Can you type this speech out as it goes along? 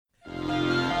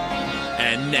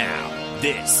And now,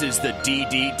 this is the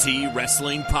DDT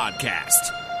Wrestling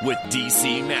Podcast with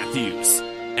DC Matthews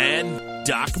and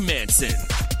Doc Manson.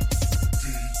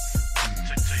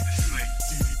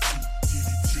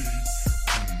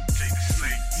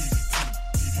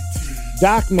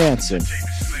 Doc Manson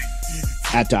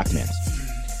at Doc Manson.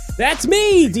 That's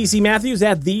me, DC Matthews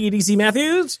at the DC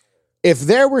Matthews. If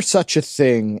there were such a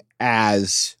thing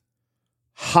as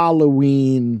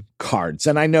Halloween cards,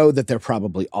 and I know that there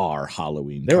probably are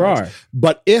Halloween cards.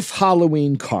 But if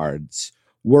Halloween cards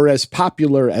were as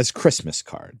popular as Christmas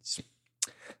cards,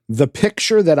 the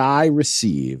picture that I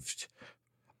received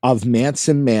of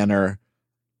Manson Manor,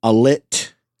 a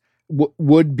lit,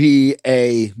 would be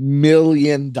 $1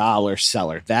 million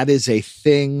seller. That is a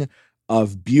thing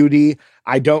of beauty.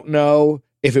 I don't know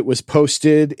if it was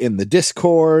posted in the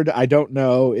Discord. I don't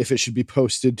know if it should be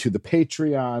posted to the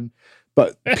Patreon,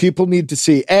 but people need to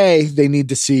see, they need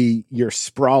to see your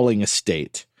sprawling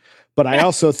estate. But I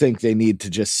also think they need to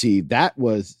just see that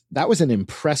was an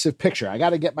impressive picture. I got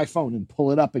to get my phone and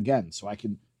pull it up again so I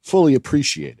can fully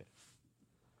appreciate it.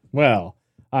 Well,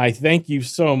 I thank you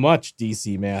so much,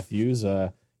 DC Matthews.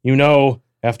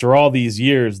 After all these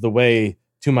years, the way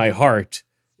to my heart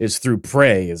is through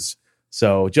praise.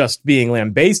 So just being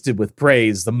lambasted with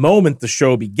praise the moment the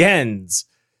show begins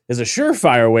is a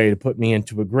surefire way to put me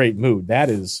into a great mood. That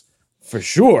is for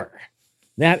sure.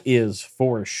 That is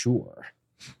for sure.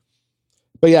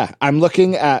 But yeah, I'm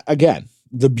looking at, again,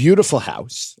 the beautiful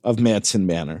house of Manson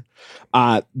Manor.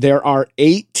 There are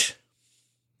 8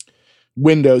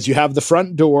 windows. You have the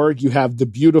front door. You have the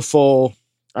beautiful,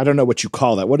 I don't know what you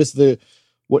call that. What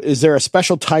is there a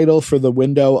special title for the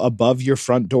window above your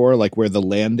front door, like where the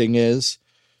landing is?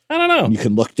 I don't know. You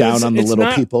can look down on the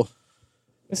little people.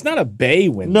 It's not a bay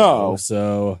window. No.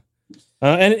 So,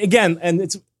 and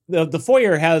it's the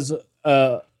foyer has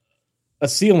a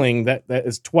ceiling that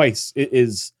is twice it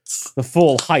is the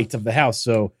full height of the house.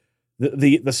 So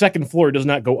the second floor does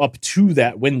not go up to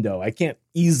that window. I can't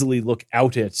easily look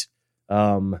out it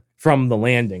from the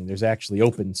landing. There's actually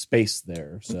open space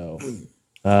there. So,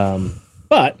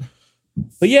 but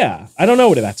yeah, I don't know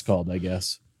what that's called, I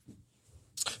guess.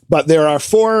 But there are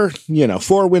 4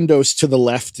 windows to the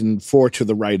left and 4 to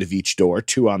the right of each door,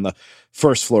 2 on the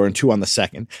first floor and 2 on the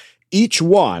second. Each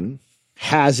one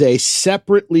has a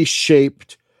separately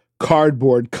shaped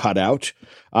cardboard cutout.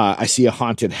 I see a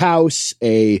haunted house,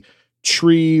 a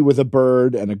tree with a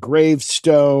bird and a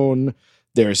gravestone.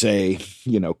 There's a,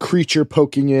 creature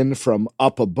poking in from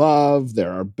up above.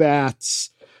 There are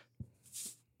bats.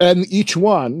 And each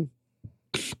one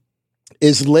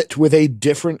is lit with a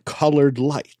different colored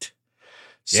light.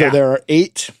 So There are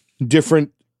 8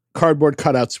 different cardboard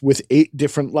cutouts with 8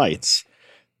 different lights.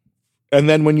 And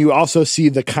then when you also see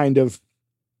the kind of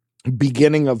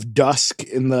beginning of dusk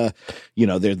in the,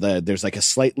 there's like a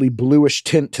slightly bluish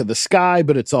tint to the sky,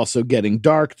 but it's also getting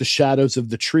dark, the shadows of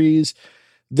the trees.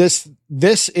 This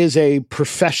is a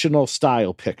professional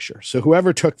style picture. So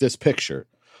whoever took this picture,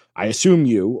 I assume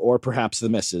you, or perhaps the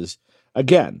missus,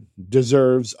 again,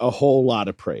 deserves a whole lot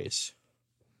of praise.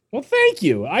 Well, thank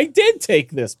you. I did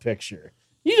take this picture.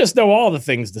 You just know all the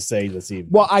things to say this evening.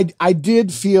 Well, I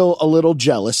did feel a little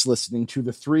jealous listening to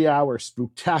the 3-hour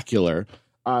spooktacular.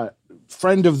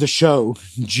 Friend of the show,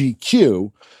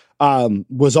 GQ,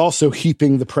 was also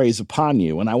heaping the praise upon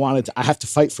you, and I have to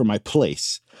fight for my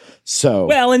place. So,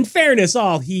 well, in fairness,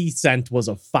 all he sent was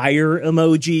a fire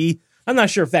emoji. I'm not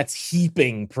sure if that's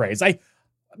heaping praise.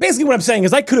 Basically what I'm saying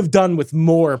is I could have done with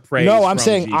more praise. No, I'm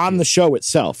saying GQ. On the show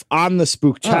itself, on the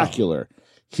spooktacular,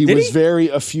 he was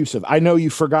very effusive. I know you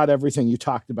forgot everything you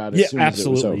talked about as soon as it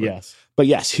was over. Yes. But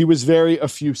yes, he was very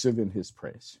effusive in his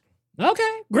praise.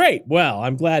 Okay, great. Well,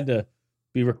 I'm glad that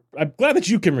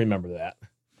you can remember that.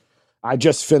 I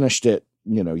just finished it,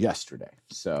 yesterday.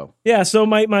 So yeah. So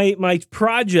my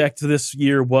project this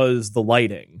year was the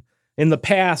lighting. In the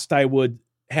past, I would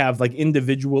have like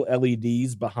individual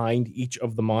LEDs behind each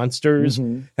of the monsters,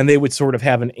 and they would sort of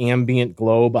have an ambient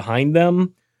glow behind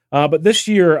them. But this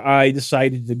year, I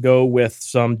decided to go with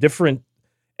some different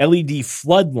LED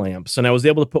flood lamps, and I was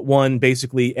able to put one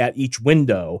basically at each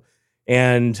window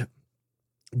and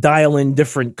dial in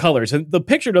different colors. And the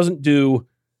picture doesn't do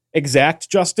exact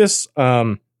justice.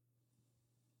 The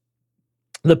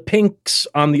pinks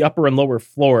on the upper and lower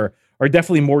floor are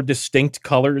definitely more distinct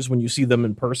colors when you see them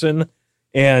in person.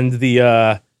 And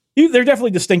they're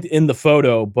definitely distinct in the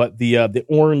photo, but the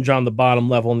orange on the bottom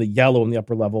level and the yellow on the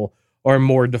upper level are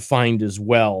more defined as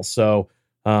well. So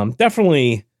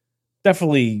definitely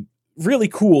really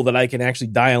cool that I can actually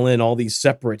dial in all these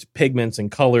separate pigments and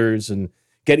colors and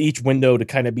get each window to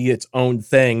kind of be its own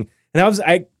thing. And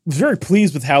I was very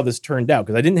pleased with how this turned out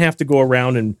because I didn't have to go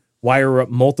around and wire up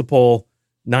multiple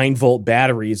 9-volt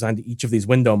batteries onto each of these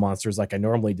window monsters like I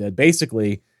normally did.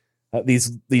 Basically,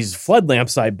 these flood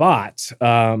lamps I bought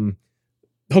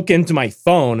hook into my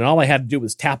phone, and all I had to do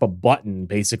was tap a button,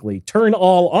 basically turn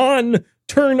all on,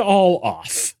 turn all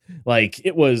off. Like,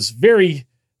 it was very,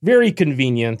 very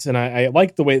convenient, and I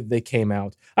liked the way that they came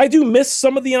out. I do miss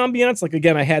some of the ambiance. Like,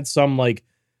 again, I had some like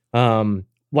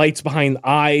lights behind the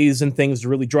eyes and things to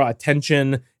really draw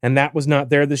attention, and that was not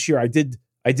there this year. I did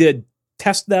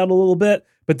test that a little bit,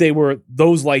 but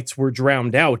those lights were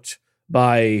drowned out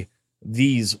by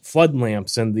these flood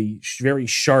lamps and the very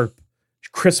sharp,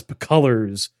 crisp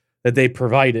colors that they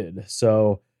provided.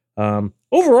 So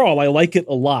overall, I like it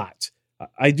a lot.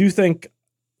 I do think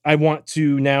I want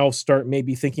to now start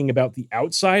maybe thinking about the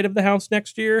outside of the house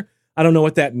next year. I don't know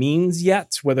what that means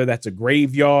yet, whether that's a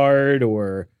graveyard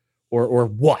or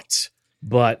what.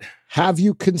 But have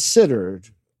you considered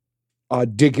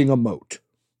digging a moat?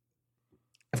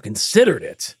 I've considered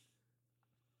it,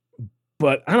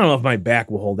 but I don't know if my back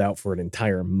will hold out for an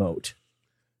entire moat.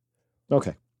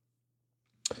 Okay.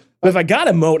 But if I got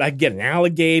a moat, I could get an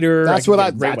alligator. That's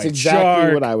exactly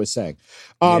shark. what I was saying.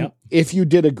 Yep. If you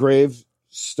did a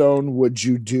gravestone, would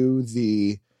you do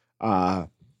the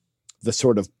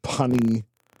sort of punny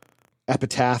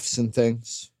epitaphs and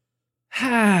things?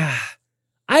 I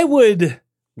would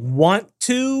want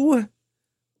to,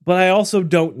 but I also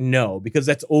don't know because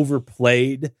that's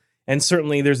overplayed. And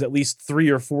certainly there's at least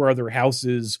 3 or 4 other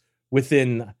houses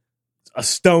within a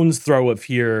stone's throw of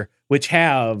here which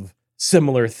have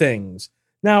similar things.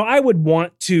 Now, I would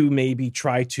want to maybe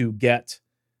try to get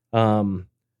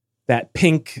that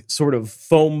pink sort of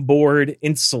foam board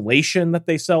insulation that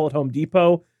they sell at Home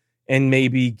Depot and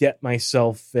maybe get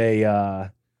myself an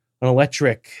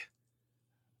electric.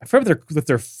 I forget what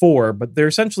they're for, but they're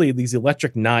essentially these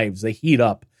electric knives. They heat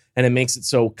up and it makes it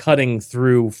so cutting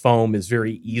through foam is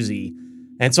very easy.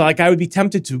 And so like I would be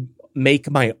tempted to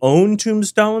make my own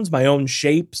tombstones, my own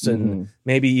shapes, and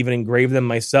maybe even engrave them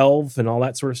myself and all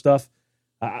that sort of stuff.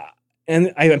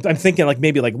 And I'm thinking like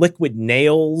maybe like liquid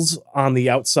nails on the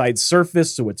outside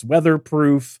surface so it's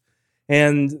weatherproof.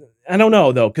 And I don't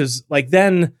know though, because like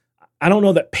then I don't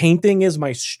know that painting is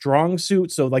my strong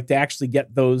suit. So like to actually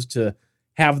get those to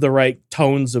have the right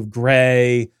tones of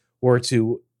gray or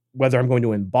to whether I'm going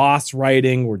to emboss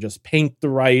writing or just paint the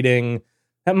writing.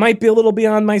 That might be a little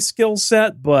beyond my skill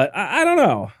set, but I don't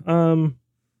know.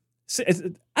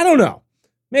 I don't know.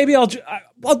 Maybe I'll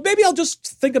just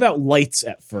think about lights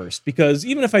at first, because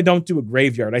even if I don't do a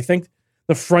graveyard, I think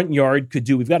the front yard could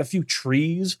do. We've got a few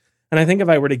trees, and I think if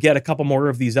I were to get a couple more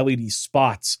of these LED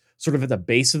spots sort of at the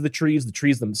base of the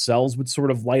trees themselves would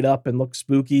sort of light up and look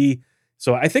spooky.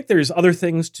 So I think there's other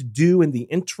things to do in the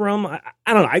interim. I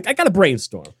don't know. I got to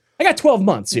brainstorm. I got 12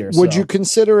 months here. Would you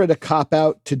consider it a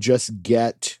cop-out to just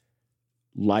get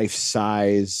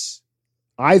life-size,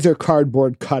 either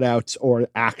cardboard cutouts or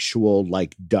actual,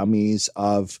 like, dummies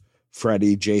of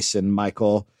Freddy, Jason,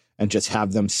 Michael, and just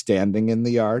have them standing in the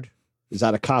yard? Is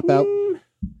that a cop-out? I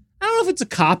don't know if it's a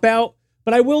cop-out,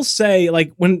 but I will say,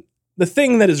 like, when the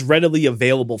thing that is readily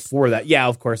available for that, yeah,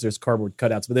 of course, there's cardboard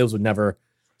cutouts, but those would never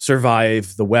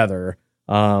survive the weather.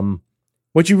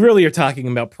 What you really are talking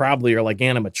about probably are like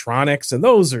animatronics, and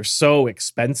those are so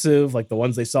expensive, like the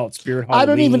ones they sell at Spirit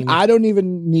Halloween. I don't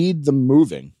even need them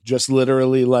moving. Just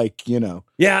literally like, Yeah,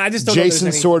 I just don't Jason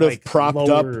know any, sort of like, propped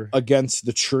lower... up against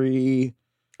the tree.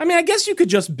 I mean, I guess you could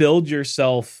just build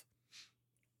yourself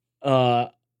a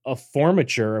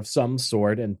formature of some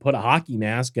sort and put a hockey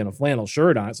mask and a flannel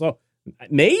shirt on it. So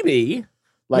maybe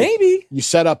you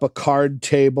set up a card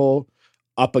table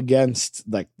up against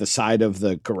like the side of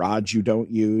the garage you don't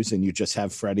use, and you just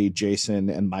have Freddy, Jason,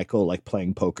 and Michael like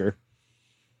playing poker.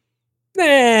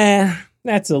 Nah,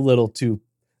 that's a little too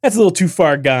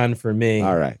far gone for me.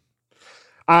 All right.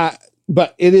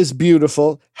 But it is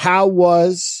beautiful. How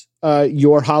was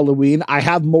your Halloween? I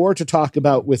have more to talk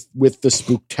about with the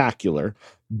spooktacular,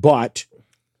 but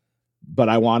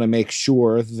I want to make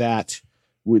sure that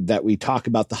we talk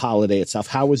about the holiday itself.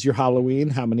 How was your Halloween?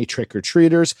 How many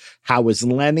trick-or-treaters? How was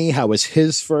Lenny? How was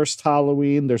his first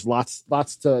Halloween? There's lots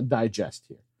to digest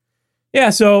here.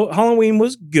 Yeah, so Halloween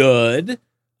was good.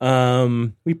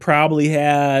 We probably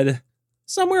had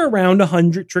somewhere around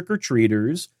 100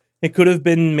 trick-or-treaters. It could have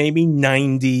been maybe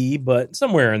 90, but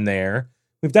somewhere in there.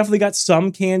 We've definitely got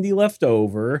some candy left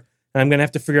over, and I'm going to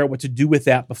have to figure out what to do with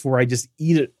that before I just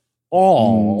eat it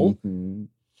all. Mm-hmm.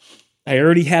 I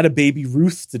already had a Baby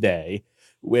Ruth today,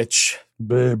 which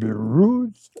Baby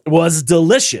Ruth was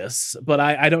delicious, but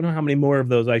I don't know how many more of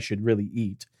those I should really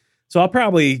eat. So I'll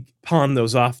probably pawn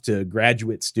those off to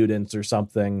graduate students or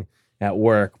something at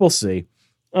work. We'll see.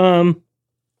 So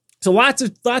lots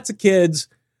of kids,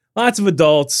 lots of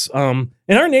adults. In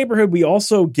our neighborhood, we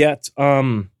also get,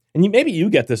 and maybe you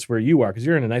get this where you are because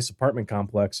you're in a nice apartment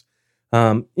complex.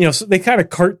 So they kind of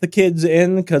cart the kids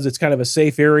in because it's kind of a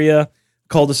safe area,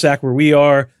 cul-de-sac where we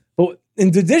are. But in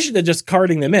addition to just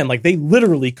carting them in, like they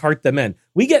literally cart them in.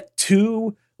 We get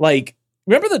two, like,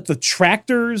 remember the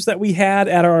tractors that we had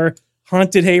at our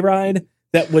haunted hayride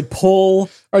that would pull?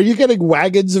 Are you getting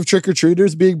wagons of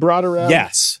trick-or-treaters being brought around?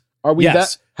 Yes. Are we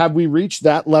yes. Have we reached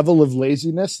that level of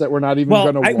laziness that we're not even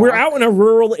going to walk? We're out in a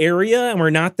rural area and we're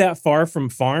not that far from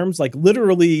farms. Like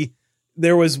literally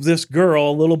there was this girl,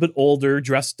 a little bit older,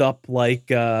 dressed up like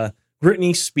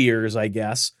Britney Spears, I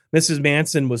guess. Mrs.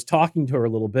 Manson was talking to her a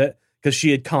little bit because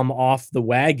she had come off the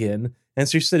wagon. And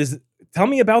so she said, tell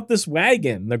me about this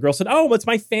wagon. The girl said, oh, it's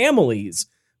my family's.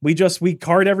 We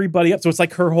cart everybody up. So it's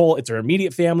like it's her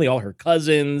immediate family, all her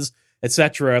cousins,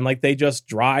 etc. And like they just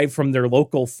drive from their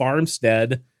local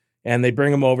farmstead and they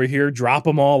bring them over here, drop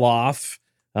them all off.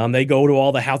 They go to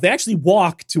all the house. They actually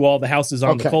walk to all the houses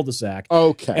on the cul-de-sac.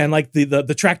 Okay. And like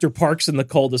the tractor parks in the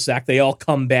cul-de-sac. They all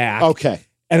come back. Okay.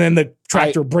 And then the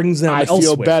tractor brings them elsewhere. I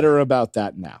feel better about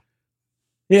that now.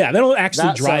 Yeah, they don't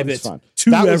actually drive it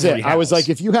to every house. I was like,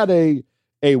 if you had a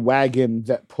wagon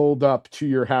that pulled up to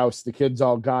your house, the kids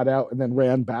all got out and then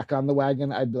ran back on the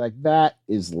wagon, I'd be like, that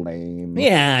is lame.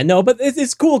 Yeah, no, but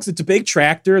it's cool because it's a big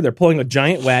tractor. They're pulling a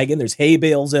giant wagon. There's hay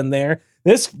bales in there.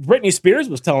 This Britney Spears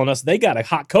was telling us they got a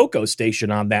hot cocoa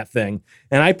station on that thing.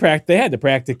 And they had to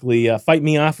practically fight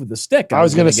me off with a stick. I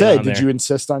was going to say, did you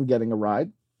insist on getting a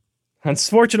ride?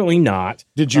 Unfortunately not.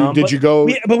 Did you go?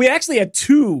 But we actually had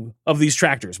two of these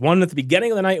tractors, one at the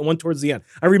beginning of the night and one towards the end.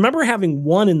 I remember having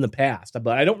one in the past,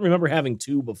 but I don't remember having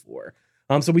two before.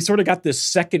 So we sort of got this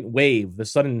second wave.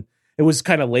 It was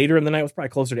kind of later in the night. It was probably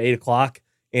closer to 8:00.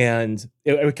 And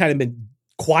it kind of been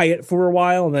quiet for a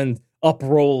while. And then up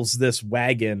rolls this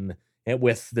wagon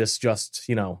with this just,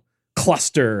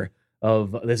 cluster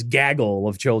of this gaggle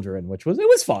of children, it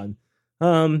was fun.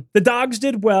 The dogs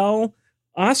did well.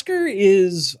 Oscar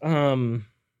is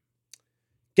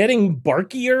getting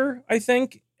barkier, I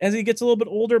think, as he gets a little bit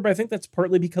older, but I think that's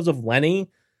partly because of Lenny.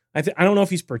 I don't know if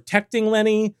he's protecting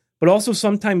Lenny, but also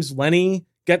sometimes Lenny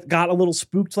got a little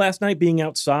spooked last night being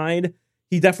outside.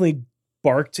 He definitely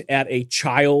barked at a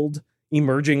child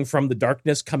emerging from the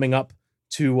darkness coming up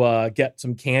to get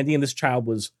some candy, and this child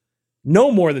was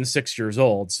no more than 6 years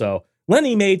old, so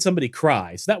Lenny made somebody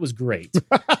cry, so that was great.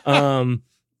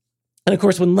 And of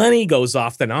course, when Lenny goes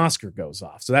off, then Oscar goes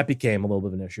off. So that became a little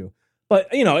bit of an issue. But,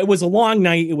 it was a long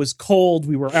night. It was cold.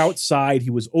 We were outside. He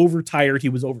was overtired. He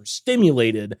was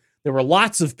overstimulated. There were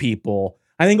lots of people.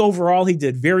 I think overall he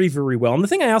did very, very well. And the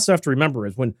thing I also have to remember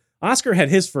is when Oscar had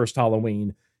his first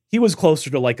Halloween, he was closer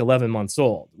to like 11 months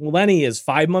old. Lenny is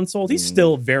 5 months old. He's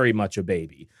still very much a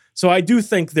baby. So I do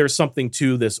think there's something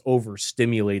to this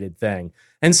overstimulated thing.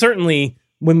 And certainly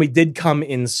when we did come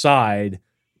inside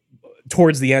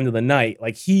towards the end of the night,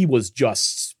 like he was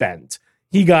just spent.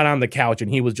 He got on the couch and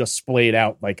he was just splayed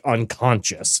out, like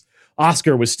unconscious.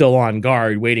 Oscar was still on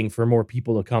guard waiting for more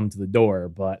people to come to the door.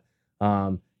 But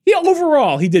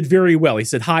overall, he did very well. He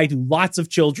said hi to lots of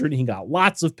children. He got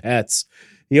lots of pets.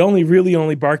 He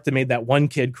only barked and made that one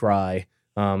kid cry.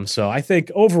 So I think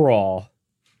overall,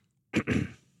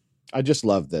 I just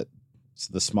love that it's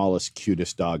the smallest,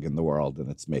 cutest dog in the world and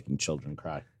it's making children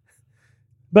cry.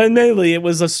 But admittedly, it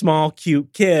was a small,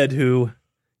 cute kid who,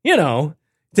 to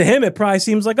him, it probably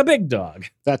seems like a big dog.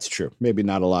 That's true. Maybe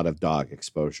not a lot of dog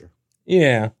exposure.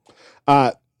 Yeah.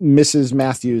 Mrs.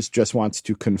 Matthews just wants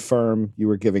to confirm you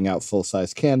were giving out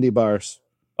full-size candy bars.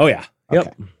 Oh, yeah. Yep.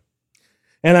 Okay.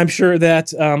 And I'm sure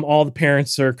that all the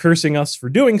parents are cursing us for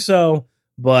doing so,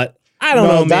 but I don't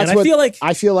know, man.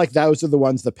 I feel like those are the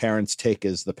ones the parents take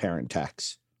as the parent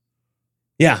tax.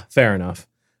 Yeah, fair enough.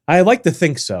 I like to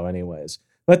think so anyways.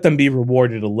 Let them be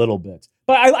rewarded a little bit.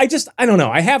 But I don't know.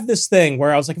 I have this thing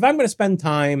where I was like, if I'm going to spend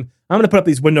time, I'm going to put up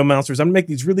these window mounters. I'm going to make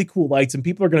these really cool lights and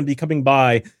people are going to be coming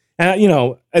by.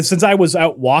 And, since I was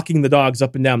out walking the dogs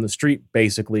up and down the street,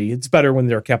 basically, it's better when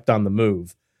they're kept on the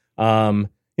move.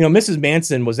 Mrs.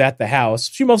 Manson was at the house.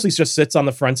 She mostly just sits on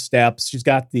the front steps. She's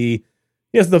got the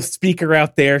speaker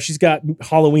out there. She's got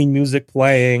Halloween music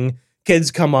playing. Kids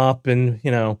come up and,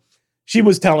 she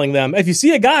was telling them, if you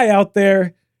see a guy out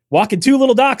there walking two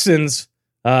little dachshunds,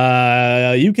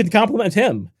 you can compliment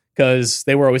him, because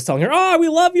they were always telling her, oh, we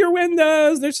love your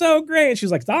windows. They're so great. And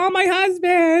she's like, oh, my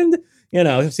husband,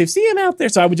 if you see him out there.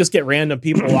 So I would just get random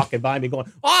people walking by me going,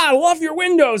 oh, I love your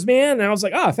windows, man. And I was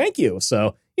like, oh, thank you.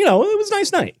 So, it was a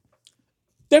nice night.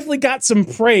 definitely got some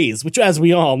praise, which, as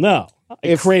we all know,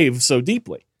 I crave so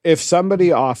deeply. If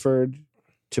somebody offered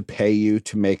to pay you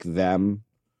to make them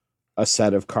a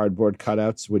set of cardboard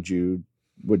cutouts, would you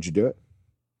do it?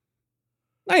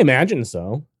 I imagine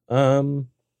so.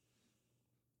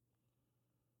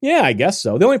 Yeah, I guess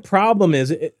so. The only problem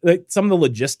is some of the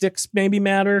logistics maybe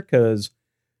matter because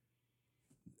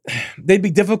they'd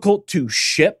be difficult to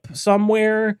ship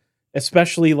somewhere,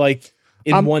 especially like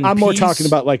in one piece. I'm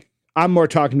more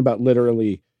talking about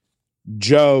literally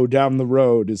Joe down the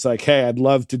road is like, hey, I'd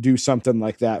love to do something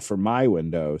like that for my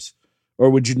windows. Or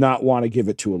would you not want to give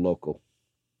it to a local?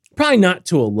 Probably not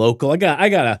to a local. I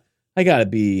gotta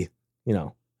be,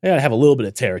 I gotta have a little bit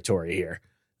of territory here.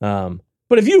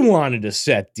 But if you wanted to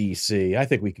set DC, I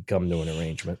think we could come to an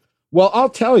arrangement. Well, I'll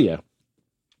tell you.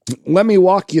 Let me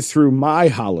walk you through my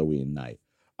Halloween night.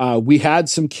 We had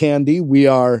some candy. We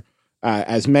are,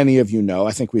 as many of you know,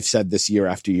 I think we've said this year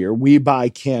after year, we buy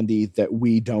candy that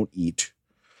we don't eat.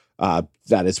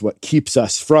 That is what keeps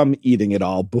us from eating it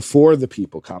all before the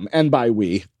people come. And by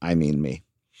we, I mean me.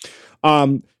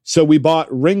 So we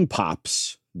bought ring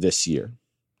pops this year.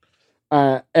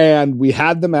 And we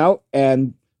had them out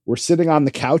and we're sitting on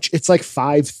the couch. It's like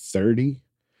 5:30,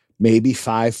 maybe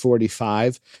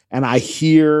 5:45. And I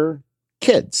hear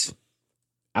kids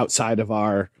outside of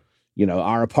our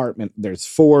apartment. There's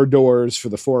 4 doors for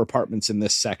the 4 apartments in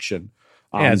this section.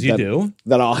 As you do.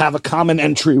 That all have a common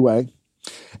entryway.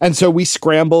 And so we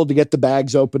scramble to get the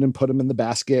bags open and put them in the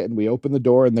basket. And we open the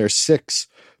door and there's 6,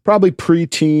 probably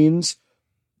preteens.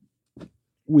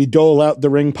 We dole out the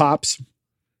ring pops.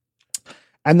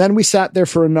 And then we sat there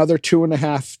for another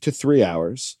 2.5 to 3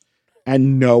 hours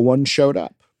and no one showed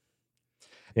up.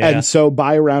 Yeah. And so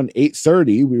by around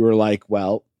 8:30, we were like,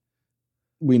 well,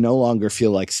 we no longer feel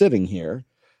like sitting here.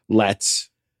 Let's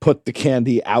put the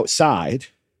candy outside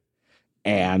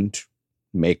and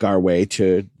make our way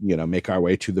to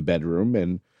the bedroom.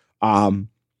 And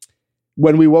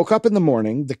when we woke up in the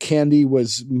morning, the candy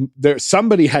was there.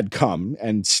 Somebody had come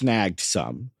and snagged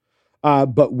some.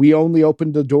 But we only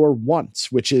opened the door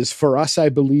once, which is for us, I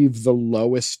believe, the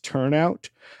lowest turnout.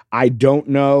 I don't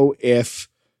know if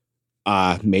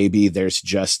maybe there's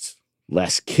just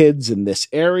less kids in this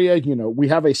area. We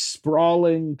have a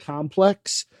sprawling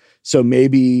complex, so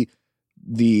maybe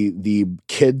the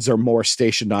kids are more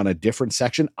stationed on a different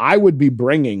section. I would be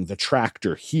bringing the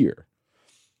tractor here.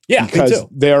 Yeah, because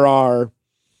there are,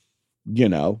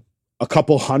 a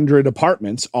couple hundred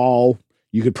apartments all.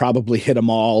 You could probably hit them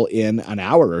all in an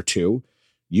hour or 2.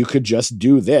 You could just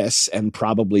do this and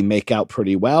probably make out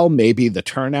pretty well. Maybe the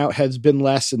turnout has been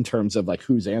less in terms of like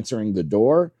who's answering the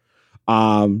door.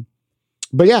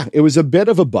 But yeah, it was a bit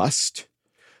of a bust.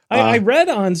 I read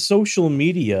on social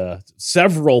media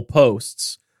several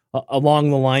posts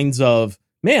along the lines of,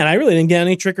 man, I really didn't get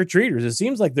any trick-or-treaters. It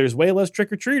seems like there's way less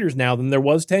trick-or-treaters now than there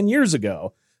was 10 years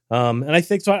ago. And I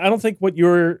think so. I don't think what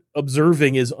you're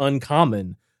observing is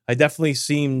uncommon. I definitely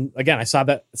I saw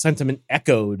that sentiment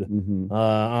echoed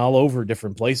all over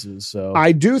different places. So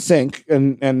I do think,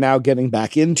 and now getting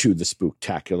back into the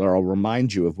spooktacular, I'll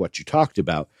remind you of what you talked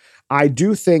about. I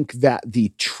do think that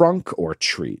the trunk or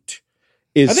treat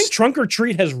is. I think trunk or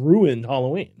treat has ruined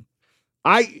Halloween.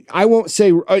 I won't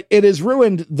say it has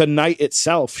ruined the night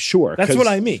itself. Sure. That's what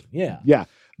I mean. Yeah. Yeah.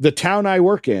 The town I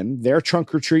work in, their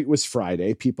trunk or treat was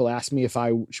Friday. People asked me if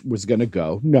I was going to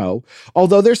go. No.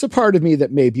 Although there's a part of me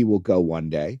that maybe will go one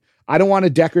day. I don't want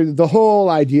to decorate the whole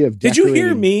idea of decorating. Did you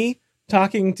hear me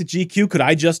talking to GQ? Could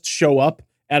I just show up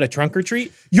at a trunk or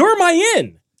treat? You're my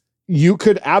in. You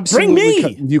could absolutely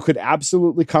bring me. You could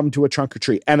absolutely come to a trunk or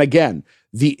treat. And again,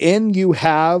 the inn you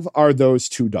have are those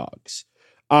 2 dogs.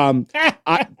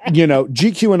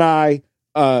 GQ and I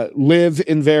live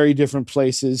in very different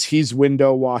places. He's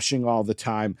window washing all the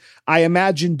time. I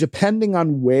imagine depending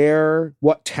on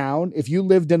what town, if you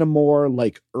lived in a more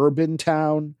like urban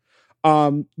town,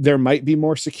 there might be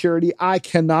more security. I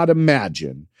cannot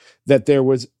imagine that there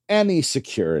was any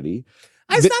security.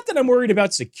 It's not that I'm worried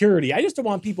about security. I just don't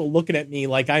want people looking at me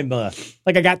like I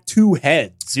got 2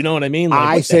 heads. You know what I mean? Like,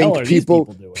 I think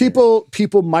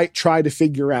people might try to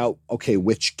figure out, okay,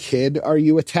 which kid are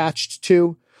you attached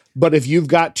to? But if you've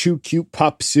got 2 cute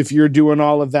pups, if you're doing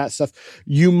all of that stuff,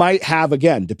 you might have,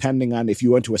 again, depending on if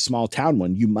you went to a small town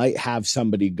one, you might have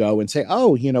somebody go and say,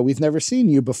 oh, we've never seen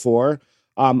you before.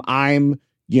 I'm,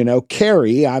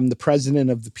 Carrie. I'm the president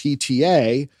of the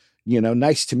PTA.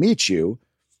 Nice to meet you.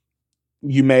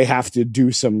 You may have to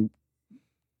do some.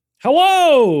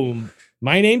 Hello,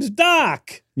 my name's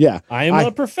Doc. Yeah. I'm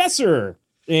a professor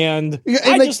and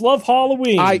I just love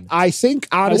Halloween. I think,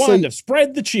 honestly, I wanted to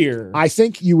spread the cheer. I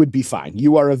think you would be fine.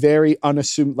 You are a very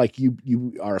unassuming, like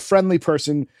you are a friendly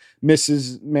person.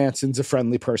 Mrs. Manson's a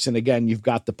friendly person. Again, you've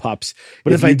got the pups.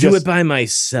 But if I do it by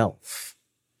myself,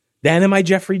 then am I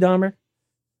Jeffrey Dahmer?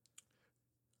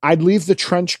 I'd leave the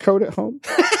trench coat at home.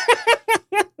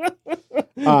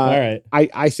 All right.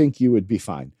 I think you would be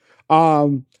fine.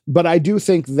 But I do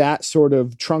think that sort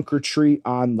of trunk or treat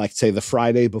on, like, say, the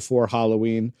Friday before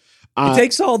Halloween. It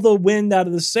takes all the wind out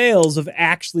of the sails of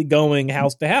actually going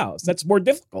house to house. That's more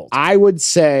difficult. I would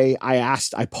say,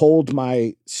 I polled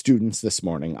my students this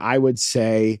morning. I would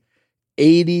say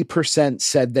 80%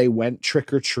 said they went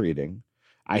trick-or-treating.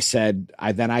 I said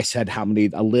how many,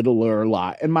 a little or a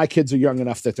lot. And my kids are young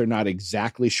enough that they're not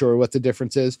exactly sure what the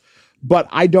difference is. But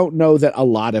I don't know that a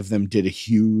lot of them did a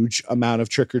huge amount of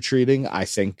trick-or-treating. I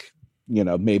think,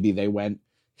 maybe they went,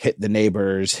 hit the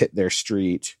neighbors, hit their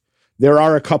street. There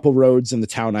are a couple roads in the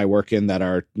town I work in that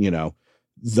are,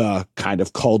 the kind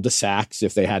of cul-de-sacs.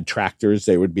 If they had tractors,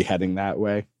 they would be heading that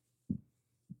way.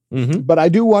 Mm-hmm. But I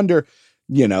do wonder,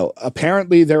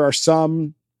 apparently there are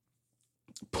some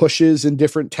pushes in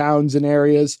different towns and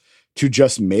areas to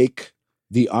just make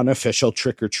the unofficial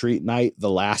trick-or-treat night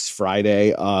the last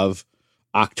Friday of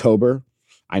October.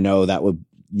 I know that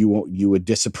you would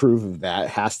disapprove of that.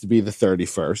 It has to be the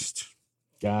 31st.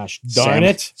 Gosh darn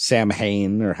it.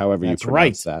 Samhain, or however That's you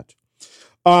pronounce that.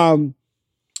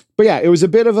 But yeah, it was a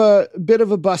bit of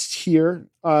a bust here.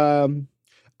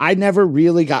 I never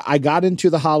really got into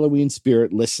the Halloween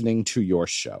spirit listening to your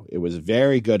show. It was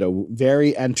very good, a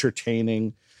very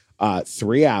entertaining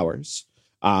 3 hours.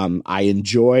 I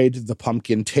enjoyed the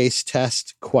pumpkin taste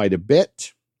test quite a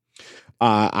bit.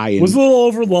 It was a little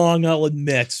overlong, I'll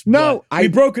admit. No, we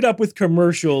broke it up with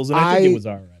commercials, and I think it was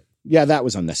all right. Yeah, that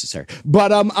was unnecessary. But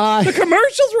the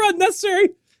commercials were unnecessary.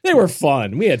 They were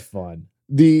fun. We had fun.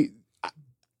 The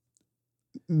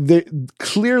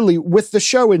clearly with the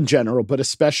show in general, but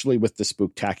especially with the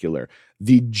Spooktacular,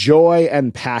 the joy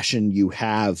and passion you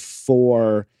have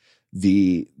for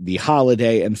the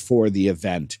holiday and for the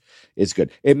event is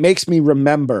good. It makes me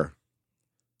remember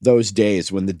those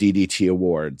days when the DDT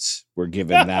Awards were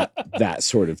given that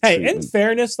sort of treatment. Hey, in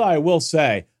fairness, though, I will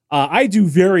say, I do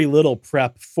very little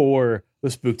prep for the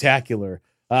Spooktacular.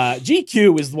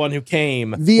 GQ is the one who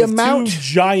came with two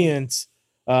giant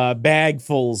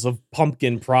bagfuls of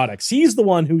pumpkin products. He's the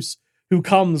one who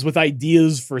comes with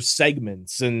ideas for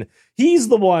segments, and he's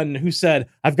the one who said,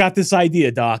 "I've got this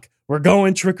idea, Doc. We're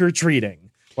going trick or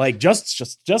treating. Like, just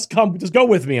go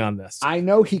with me on this." I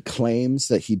know he claims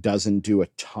that he doesn't do a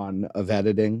ton of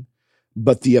editing,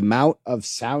 but the amount of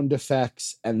sound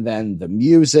effects and then the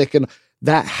music, and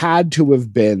that had to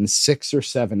have been 6 or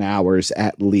 7 hours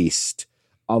at least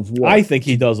of work. I think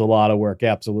he does a lot of work,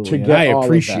 absolutely. And I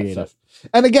appreciate it.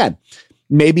 And again,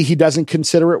 maybe he doesn't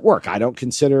consider it work. I don't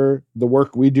consider the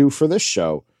work we do for this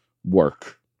show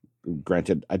work.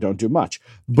 Granted, I don't do much,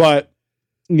 but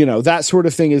that sort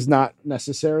of thing is not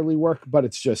necessarily work, but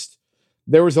it's just,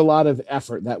 there was a lot of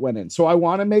effort that went in. So I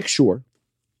want to make sure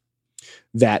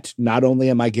that not only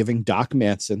am I giving Doc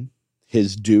Manson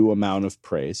his due amount of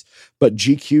praise, but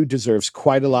GQ deserves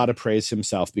quite a lot of praise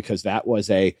himself, because that was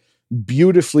a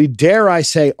beautifully, dare I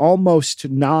say, almost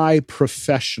nigh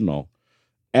professional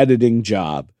editing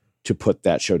job to put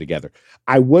that show together.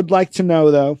 I would like to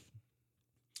know, though,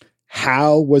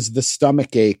 how was the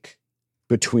stomach ache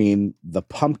between the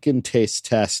pumpkin taste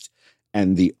test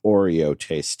and the Oreo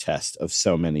taste test of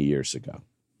so many years ago?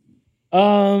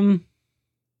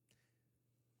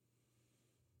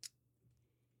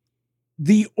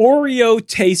 The Oreo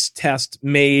taste test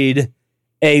made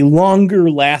a longer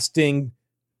lasting,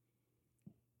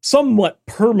 somewhat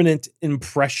permanent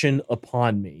impression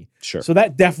upon me. Sure. So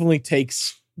that definitely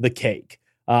takes the cake.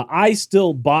 I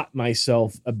still bought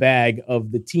myself a bag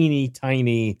of the teeny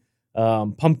tiny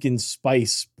pumpkin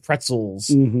spice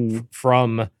pretzels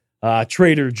from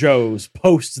Trader Joe's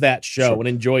post that show, and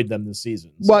enjoyed them this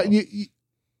season. So.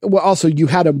 Well, also you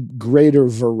had a greater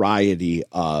variety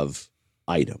of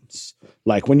items.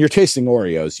 Like when you're tasting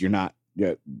Oreos,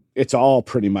 it's all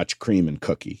pretty much cream and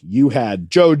cookie. You had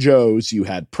JoJo's, you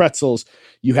had pretzels,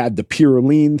 you had the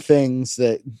Purine things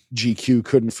that GQ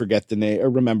couldn't forget the name or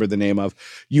remember the name of.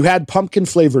 You had pumpkin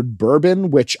flavored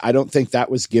bourbon, which I don't think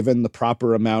that was given the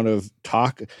proper amount of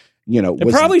talk. It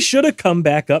probably should have come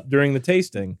back up during the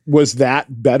tasting. Was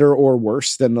that better or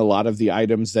worse than a lot of the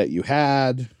items that you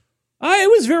had?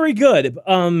 It was very good.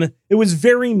 It was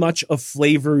very much a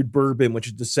flavored bourbon, which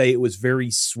is to say it was very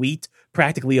sweet,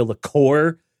 practically a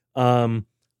liqueur. I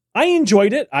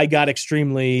enjoyed it. I got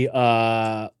extremely,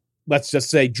 let's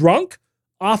just say, drunk.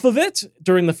 off of it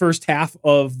during the first half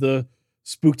of the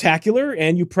Spooktacular,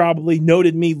 and you probably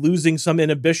noted me losing some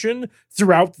inhibition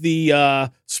throughout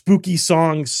the spooky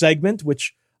song segment,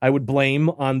 which I would blame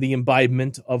on the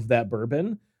imbibement of that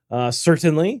bourbon,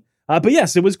 certainly. But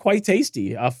yes, it was quite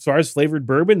tasty. As far as flavored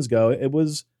bourbons go, it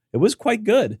was quite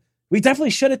good. We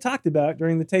definitely should have talked about it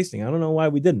during the tasting. I don't know why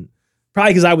we didn't.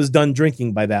 Probably because I was done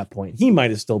drinking by that point. He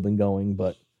might have still been going,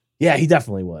 but yeah, he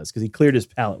definitely was, because he cleared his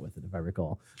palate with it, if I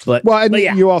recall. But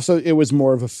yeah. You also, it was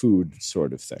more of a food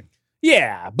sort of thing.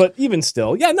 Yeah, but even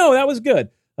still, yeah, no, that was good.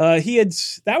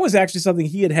 That was actually something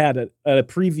he had at a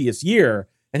previous year,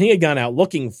 and he had gone out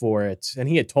looking for it, and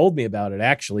he had told me about it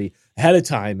actually ahead of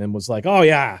time, and was like, "Oh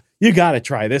yeah, you got to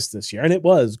try this year," and it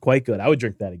was quite good. I would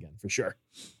drink that again for sure.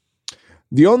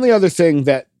 The only other thing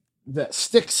that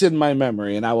sticks in my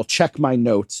memory, and I will check my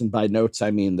notes, and by notes I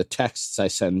mean the texts I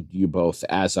send you both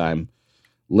as I'm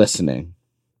listening.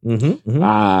 This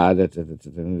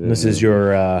is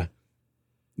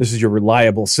your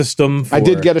reliable system. I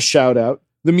did get a shout out.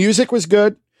 The music was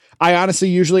good. I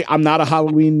honestly, I'm not a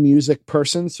Halloween music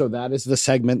person, so that is the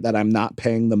segment that I'm not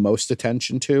paying the most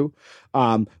attention to.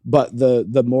 But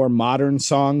the more modern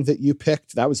song that you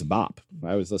picked, that was a bop.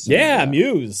 I was listening. Yeah,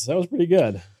 Muse. That was pretty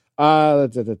good.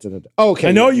 Okay.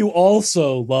 I know you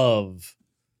also love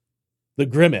the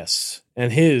Grimace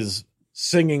and his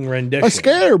singing rendition. I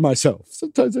scare myself.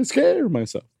 Sometimes I scare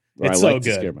myself. It's so good.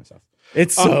 To scare myself.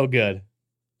 It's so good.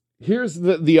 Here's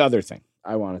the other thing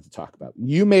I wanted to talk about.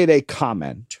 You made a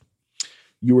comment.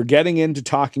 You were getting into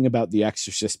talking about The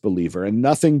Exorcist Believer, and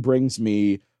nothing brings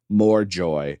me more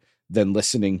joy than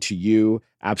listening to you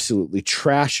absolutely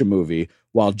trash a movie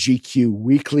while GQ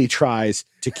weekly tries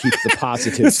to keep the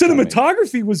positive. The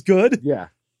cinematography was good. Yeah.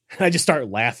 I just start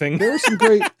laughing. There was some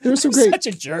great such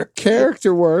a jerk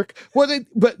character work. Well,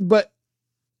 but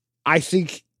I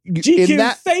think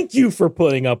GQ, thank you for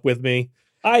putting up with me.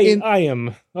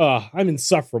 I'm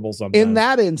insufferable sometimes. In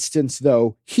that instance,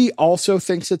 though, he also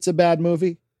thinks it's a bad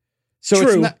movie. So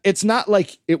True. It's not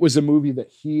like it was a movie that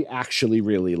he actually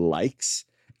really likes.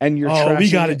 And you're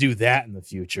we got to do that in the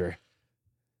future.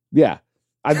 Yeah.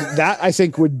 I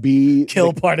think would be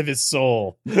kill part of his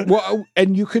soul. Well,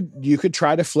 and you could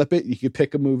try to flip it. You could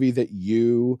pick a movie that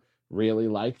you really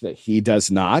like that he does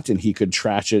not, and he could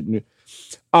trash it.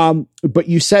 But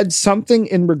you said something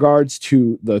in regards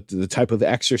to the type of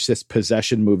Exorcist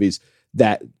possession movies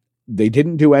that they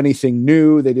didn't do anything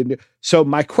new. So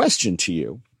my question to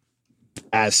you,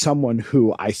 as someone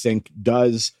who I think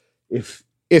does,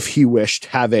 if he wished,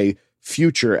 have a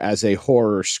future as a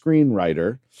horror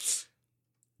screenwriter,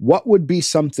 what would be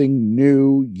something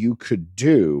new you could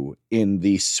do in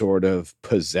the sort of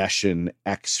possession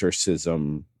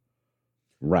exorcism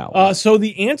realm? So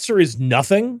the answer is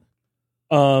nothing.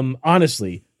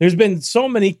 Honestly, there's been so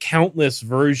many countless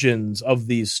versions of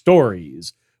these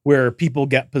stories where people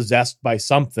get possessed by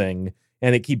something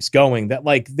and it keeps going that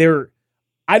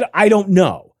I don't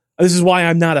know. This is why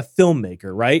I'm not a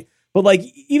filmmaker, right? But like,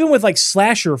 even with like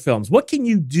slasher films, what can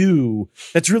you do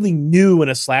that's really new in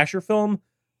a slasher film?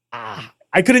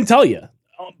 I couldn't tell you.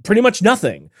 Pretty much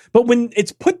nothing. But when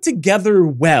it's put together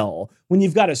well, when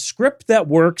you've got a script that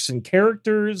works and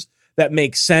characters that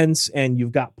make sense, and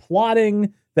you've got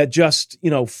plotting that just,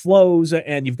 flows,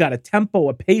 and you've got a tempo,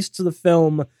 a pace to the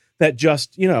film that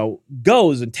just,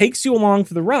 goes and takes you along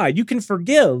for the ride, you can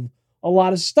forgive a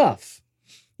lot of stuff.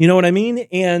 You know what I mean?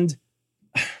 And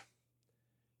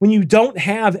when you don't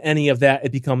have any of that,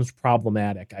 it becomes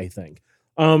problematic, I think.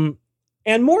 And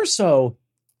more so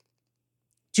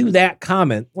to that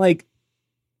comment, like,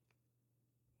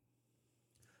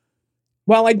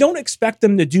 while I don't expect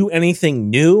them to do anything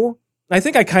new, I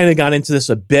think I kind of got into this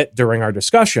a bit during our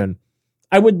discussion,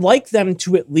 I would like them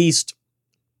to at least,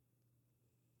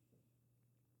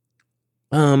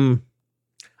 I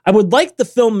would like the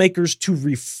filmmakers to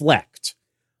reflect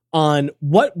on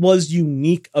what was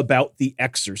unique about The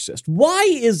Exorcist. Why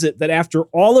is it that after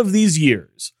all of these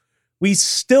years, we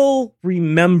still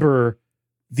remember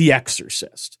The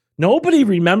Exorcist? Nobody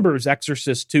remembers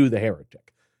Exorcist 2, The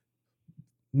Heretic.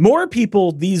 More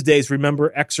people these days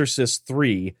remember Exorcist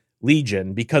 3,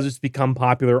 Legion, because it's become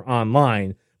popular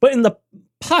online. But in the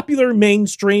popular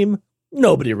mainstream,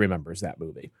 nobody remembers that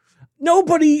movie.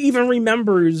 Nobody even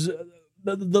remembers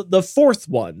the fourth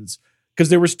ones, because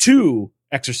there was 2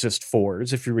 Exorcist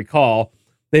 4s, if you recall.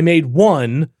 They made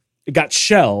one, it got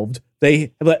shelved.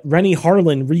 They let Rennie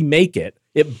Harlan remake it.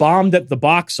 It bombed at the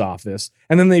box office,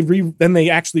 and then they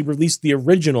actually released the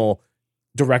original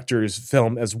director's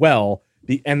film as well,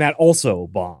 and that also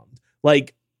bombed.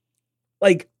 Like,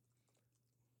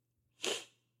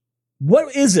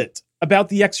 what is it about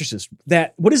The Exorcist?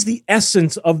 That what is the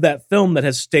essence of that film that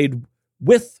has stayed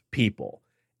with people?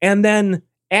 And then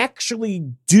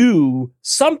actually do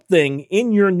something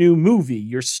in your new movie,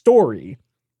 your story,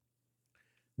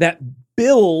 that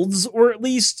builds or at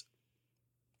least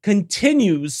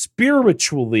continues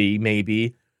spiritually,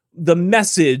 maybe, the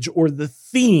message or the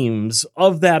themes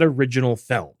of that original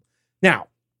film. Now,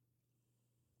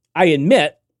 I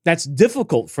admit that's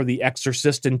difficult for The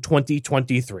Exorcist in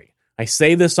 2023. I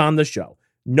say this on the show.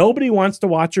 Nobody wants to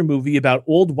watch a movie about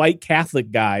old white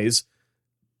Catholic guys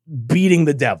beating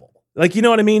the devil. Like, you know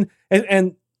what I mean?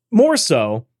 And more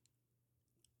so,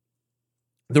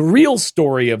 the real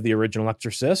story of the original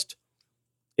Exorcist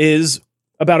is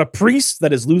about a priest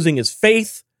that is losing his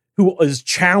faith, who is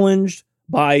challenged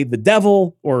by the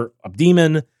devil or a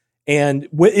demon, and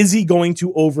is he going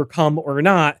to overcome or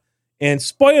not? And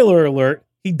spoiler alert,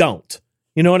 he don't.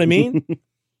 You know what I mean?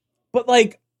 But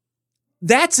like,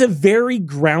 that's a very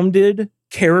grounded,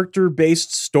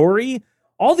 character-based story.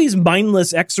 All these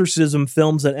mindless exorcism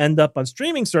films that end up on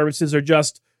streaming services are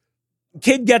just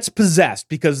kid gets possessed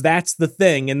because that's the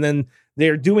thing. And then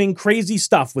they're doing crazy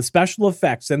stuff with special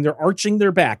effects and they're arching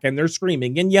their back and they're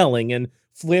screaming and yelling and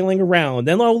flailing around.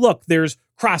 And oh, look, there's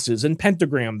crosses and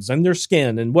pentagrams on their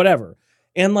skin and whatever.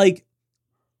 And like,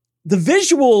 the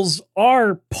visuals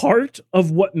are part of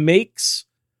what makes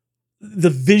the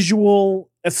visual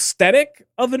aesthetic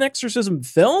of an exorcism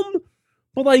film.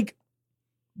 But like,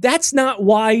 that's not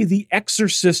why The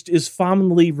Exorcist is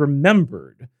fondly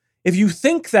remembered. If you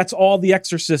think that's all The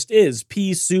Exorcist is,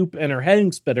 pea soup and her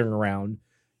head spinning around,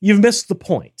 you've missed the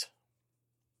point.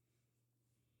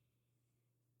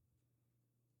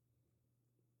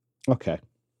 Okay.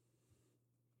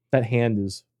 That hand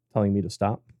is telling me to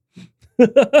stop.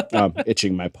 I'm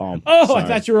itching my palm. Oh, Sorry. I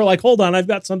thought you were like, hold on, I've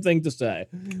got something to say.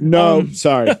 No,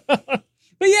 sorry. But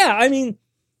yeah, I mean,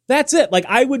 that's it. Like,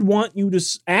 I would want you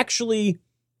to actually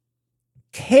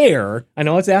care. I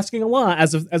know it's asking a lot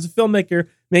as a filmmaker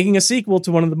making a sequel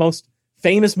to one of the most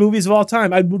famous movies of all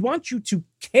time. I would want you to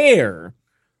care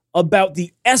about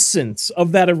the essence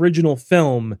of that original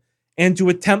film and to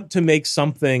attempt to make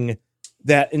something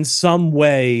that in some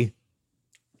way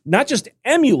not just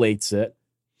emulates it,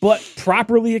 but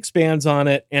properly expands on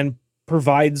it and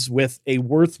provides with a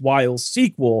worthwhile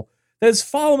sequel that is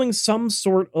following some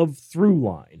sort of through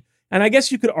line. And I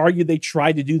guess you could argue they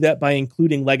tried to do that by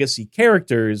including legacy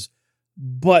characters,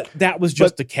 but that was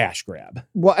just a cash grab.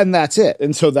 Well, and that's it.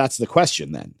 And so that's the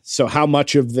question then. So how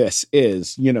much of this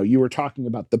is, you were talking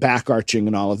about the back arching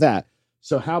and all of that.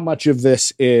 So how much of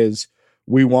this is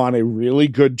we want a really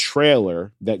good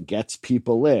trailer that gets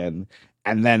people in,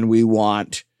 and then we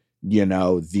want,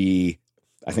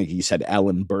 I think you said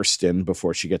Ellen burst in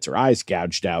before she gets her eyes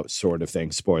gouged out sort of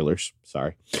thing. Spoilers.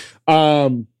 Sorry.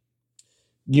 And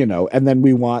then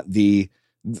we want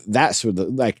that sort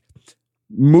of like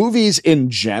movies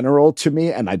in general to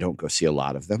me. And I don't go see a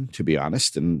lot of them, to be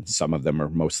honest. And some of them are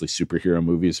mostly superhero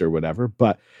movies or whatever,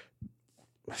 but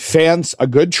fans, a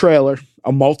good trailer,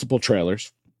 multiple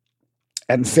trailers,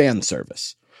 and fan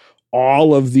service.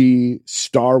 All of the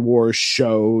Star Wars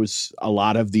shows, a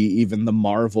lot of even the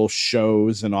Marvel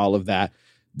shows and all of that,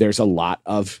 there's a lot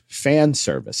of fan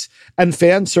service. And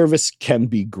fan service can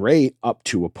be great up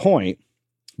to a point,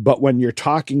 but when you're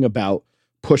talking about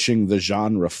pushing the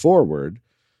genre forward,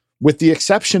 with the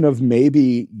exception of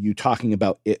maybe you talking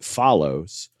about It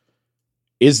Follows,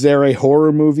 is there a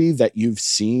horror movie that you've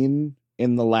seen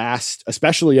in the last,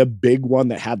 especially a big one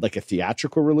that had like a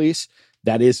theatrical release,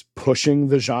 that is pushing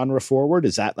the genre forward?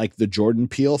 Is that like the Jordan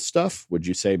Peele stuff? Would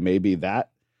you say maybe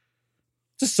that?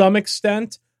 To some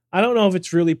extent. I don't know if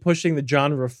it's really pushing the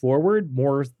genre forward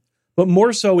but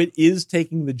more so it is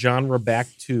taking the genre back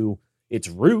to its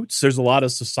roots. There's a lot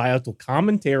of societal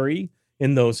commentary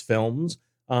in those films,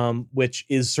 which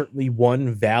is certainly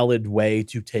one valid way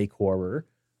to take horror.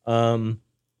 But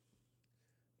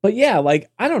yeah,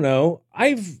 like, I don't know.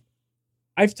 I've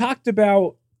talked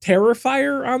about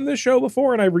Terrifier on this show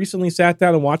before, and I recently sat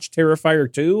down and watched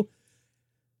Terrifier 2.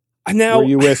 Now, were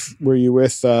you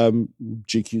with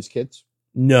GQ's kids?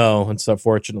 No,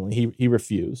 unfortunately, he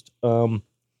refused.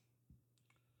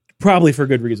 Probably for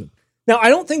good reason. Now, I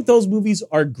don't think those movies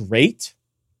are great.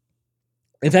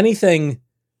 If anything,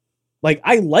 like,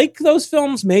 I like those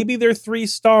films. Maybe they're 3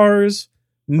 stars.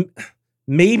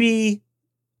 Maybe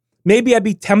I'd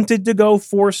be tempted to go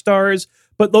 4 stars.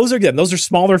 But those are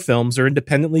smaller films. They're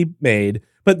independently made.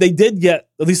 But they did get,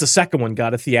 at least the second one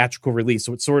got a theatrical release.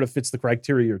 So it sort of fits the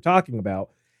criteria you're talking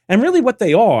about. And really what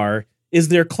they are is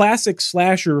they're classic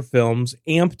slasher films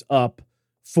amped up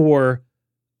for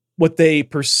what they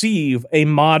perceive a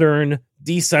modern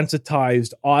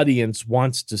desensitized audience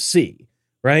wants to see,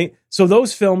 right? So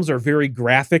those films are very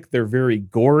graphic. They're very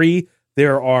gory.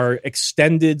 There are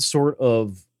extended sort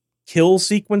of kill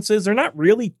sequences. They're not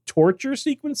really torture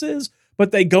sequences,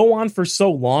 but they go on for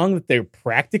so long that they're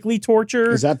practically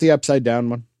torture. Is that the upside down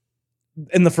one?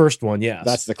 In the first one, yes.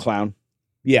 That's the clown.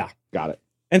 Yeah. Got it.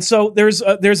 And so there's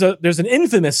an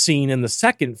infamous scene in the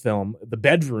second film, the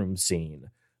bedroom scene,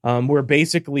 where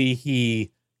basically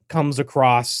he comes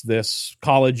across this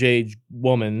college-age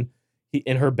woman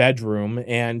in her bedroom,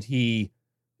 and this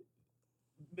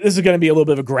is going to be a little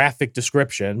bit of a graphic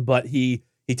description, but he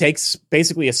takes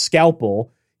basically a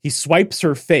scalpel, he swipes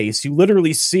her face, you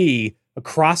literally see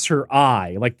across her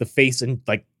eye, like the face in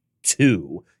like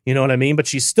two, you know what I mean? But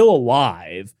she's still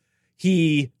alive.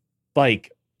 He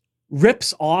like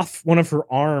rips off one of her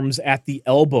arms at the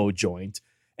elbow joint,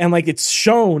 and like it's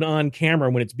shown on camera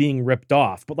when it's being ripped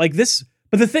off. But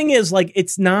the thing is, like,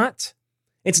 it's not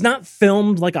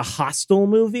filmed like a Hostel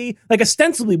movie. Like,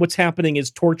 ostensibly what's happening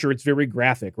is torture. It's very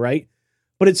graphic, right?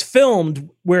 But it's filmed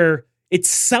where it's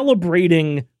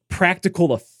celebrating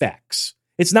practical effects.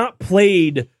 It's not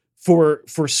played for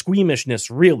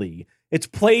squeamishness, really. It's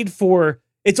played for,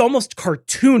 it's almost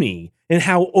cartoony in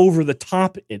how over the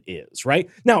top it is, right?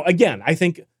 Now, again, I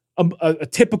think a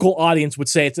typical audience would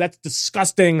say that's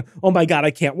disgusting. Oh my God,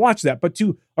 I can't watch that. But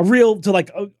to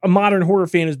a modern horror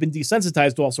fan who's been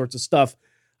desensitized to all sorts of stuff,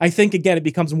 I think, again, it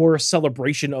becomes more a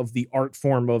celebration of the art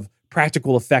form of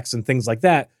practical effects and things like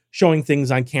that, showing things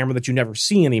on camera that you never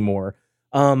see anymore.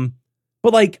 But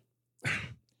like,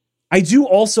 I do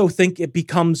also think it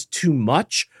becomes too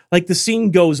much. Like, the scene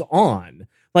goes on.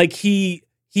 Like, he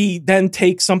then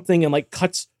takes something and like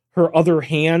cuts her other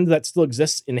hand that still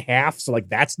exists in half. So like,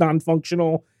 that's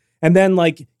non-functional. And then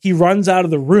like he runs out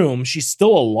of the room. She's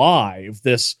still alive.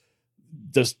 This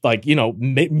like, you know,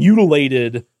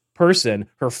 mutilated person.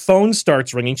 Her phone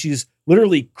starts ringing. She's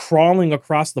literally crawling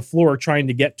across the floor trying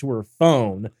to get to her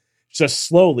phone, just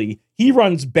slowly. He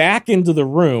runs back into the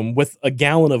room with a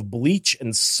gallon of bleach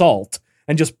and salt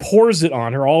and just pours it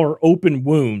on her, all her open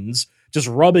wounds, just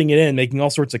rubbing it in, making all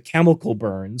sorts of chemical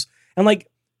burns. And like,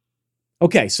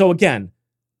 okay, so again,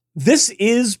 this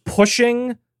is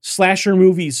pushing slasher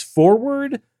movies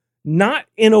forward, not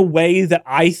in a way that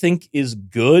I think is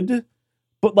good,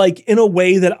 but like in a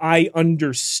way that I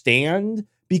understand,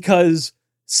 because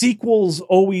sequels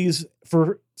always,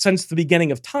 since the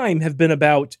beginning of time, have been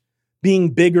about being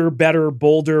bigger, better,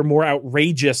 bolder, more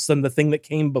outrageous than the thing that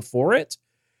came before it.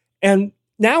 And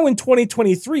now in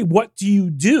 2023, what do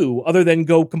you do other than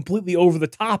go completely over the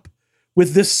top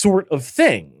with this sort of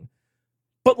thing?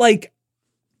 But like,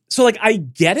 so like, I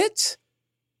get it,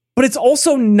 but it's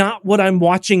also not what I'm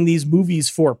watching these movies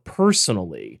for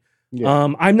personally.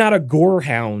 Yeah. I'm not a gore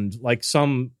hound like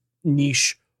some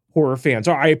niche horror fans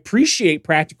are. I appreciate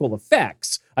practical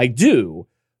effects. I do.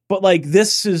 But like,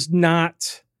 this is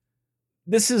not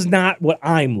what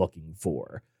I'm looking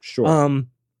for. Sure.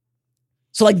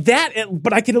 So like that,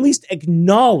 but I can at least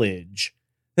acknowledge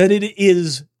that it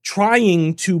is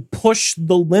trying to push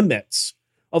the limits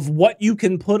of what you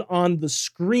can put on the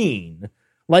screen,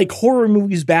 like horror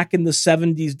movies back in the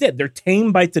 70s did. They're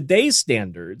tame by today's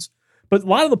standards, but a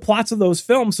lot of the plots of those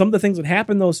films, some of the things that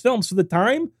happen in those films for the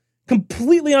time,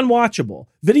 completely unwatchable.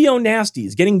 Video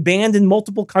nasties, getting banned in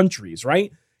multiple countries,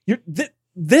 right?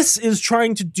 This is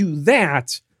trying to do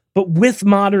that, but with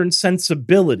modern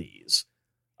sensibilities.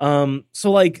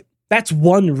 So like, that's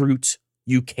one route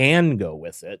you can go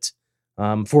with it.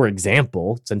 For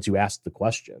example, since you asked the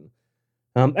question.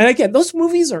 And again, those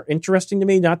movies are interesting to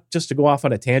me, not just to go off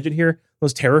on a tangent here,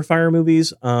 those Terrifier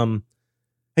movies.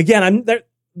 Again,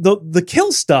 the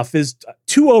kill stuff is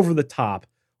too over the top,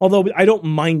 although I don't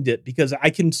mind it because I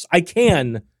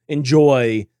can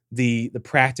enjoy the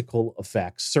practical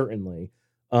effects, certainly.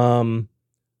 But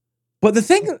the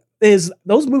thing is,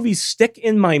 those movies stick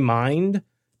in my mind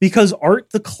because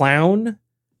Art the Clown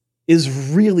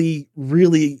is really,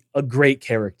 really a great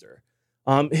character.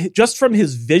 Just from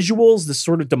his visuals, this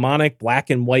sort of demonic black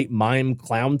and white mime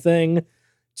clown thing,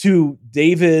 to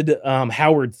David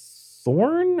Howard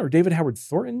Thornton,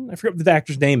 I forget what the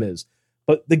actor's name is,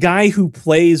 but the guy who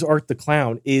plays Art the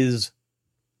Clown is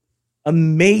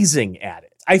amazing at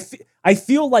it. I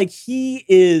feel like he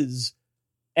is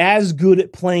as good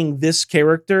at playing this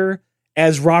character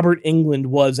as Robert Englund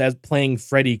was as playing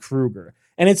Freddy Krueger.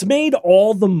 And it's made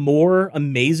all the more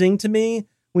amazing to me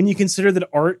when you consider that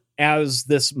Art, as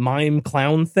this mime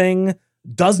clown thing,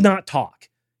 does not talk.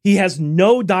 He has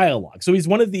no dialogue. So he's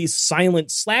one of these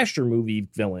silent slasher movie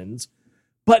villains,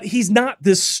 but he's not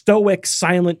this stoic,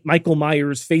 silent Michael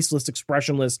Myers, faceless,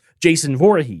 expressionless Jason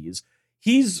Voorhees.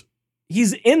 He's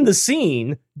he's in the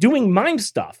scene doing mime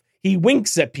stuff. He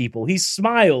winks at people. He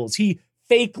smiles. He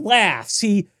fake laughs.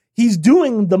 He's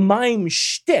doing the mime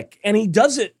shtick, and he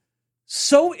does it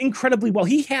so incredibly well.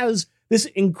 He has this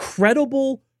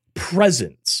incredible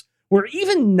presence where,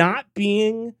 even not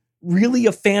being really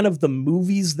a fan of the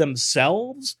movies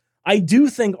themselves, I do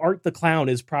think Art the Clown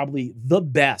is probably the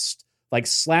best, like,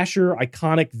 slasher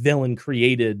iconic villain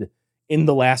created in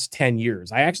the last 10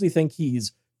 years. I actually think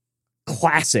he's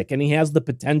classic, and he has the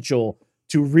potential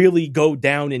to really go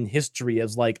down in history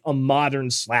as like a modern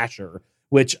slasher,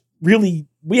 which really,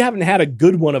 we haven't had a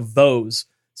good one of those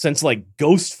since like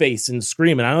Ghostface and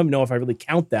Scream. And I don't even know if I really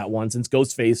count that one, since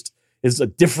Ghostface is a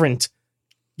different,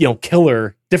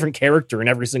 killer, different character in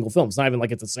every single film. It's not even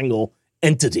like it's a single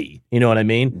entity. You know what I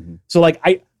mean? Mm-hmm. So like,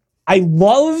 I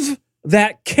love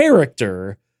that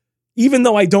character, even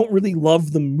though I don't really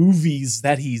love the movies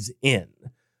that he's in.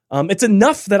 It's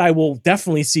enough that I will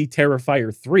definitely see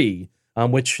Terrifier 3,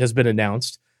 which has been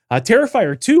announced.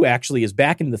 Terrifier 2 actually is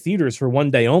back in the theaters for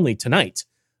one day only tonight.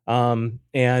 And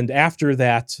after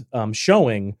that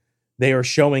showing, they are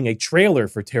showing a trailer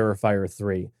for Terrifier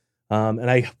 3.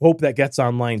 And I hope that gets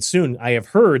online soon. I have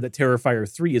heard that Terrifier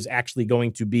 3 is actually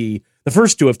going to be, the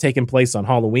first two have taken place on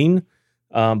Halloween,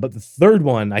 but the third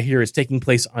one I hear is taking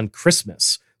place on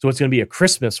Christmas. So it's going to be a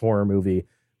Christmas horror movie,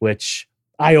 which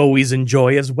I always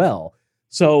enjoy as well.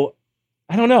 So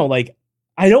I don't know, like,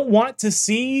 I don't want to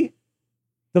see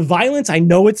the violence. I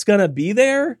know it's going to be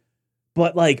there,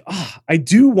 but like, I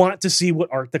do want to see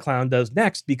what Art the Clown does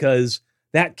next, because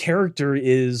that character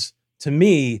is, to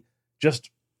me,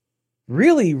 just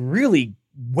really, really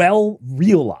well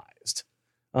realized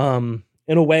in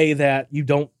a way that you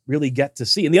don't really get to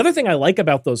see. And the other thing I like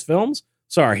about those films,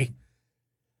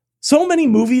 so many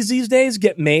movies these days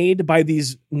get made by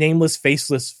these nameless,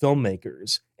 faceless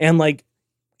filmmakers. And like,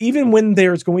 even when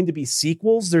there's going to be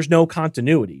sequels, there's no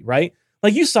continuity, right?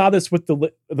 Like, you saw this with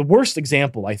the worst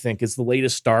example, I think, is the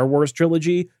latest Star Wars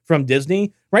trilogy from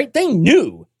Disney, right? They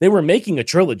knew they were making a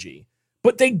trilogy,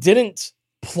 but they didn't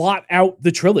plot out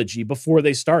the trilogy before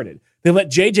they started. They let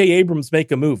J.J. Abrams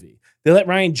make a movie. They let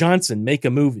Rian Johnson make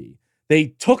a movie. They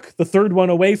took the third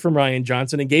one away from Rian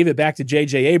Johnson and gave it back to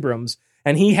J.J. Abrams,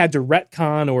 and he had to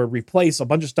retcon or replace a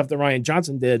bunch of stuff that Rian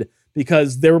Johnson did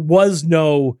because there was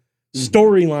no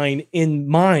storyline in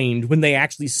mind when they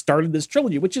actually started this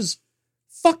trilogy, which is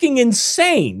fucking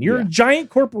insane. You're a giant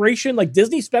corporation like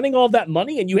Disney spending all that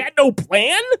money and you had no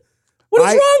plan? What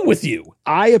is wrong with you?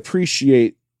 I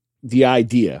appreciate the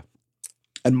idea,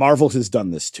 and Marvel has done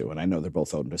this too, and I know they're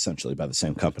both owned essentially by the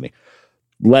same company.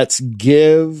 Let's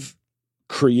give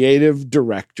creative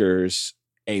directors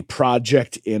a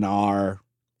project in our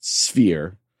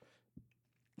sphere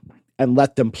and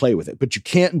let them play with it. But you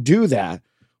can't do that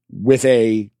with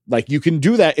you can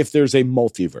do that if there's a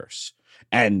multiverse.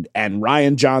 And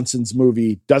Rian Johnson's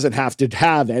movie doesn't have to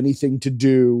have anything to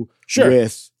do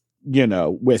with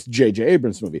J.J.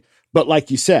 Abrams' movie. But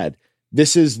like you said,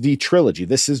 this is the trilogy.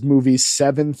 This is movies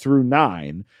 7 through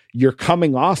 9. You're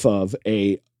coming off of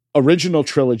a original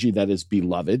trilogy that is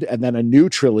beloved, and then a new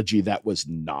trilogy that was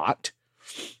not.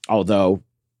 Although,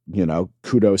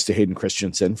 kudos to Hayden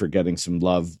Christensen for getting some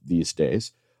love these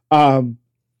days. But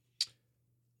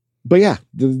yeah,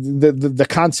 the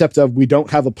concept of we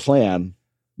don't have a plan,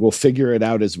 we'll figure it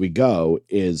out as we go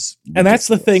is ridiculous. And that's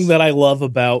the thing that I love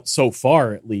about, so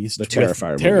far at least, the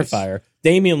Terrifier.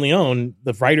 Damien Leone,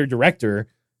 the writer-director,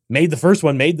 made the first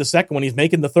one, made the second one, he's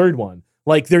making the third one.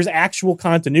 Like, there's actual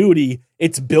continuity.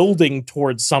 It's building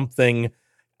towards something.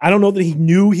 I don't know that he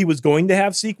knew he was going to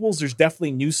have sequels. There's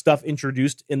definitely new stuff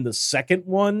introduced in the second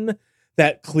one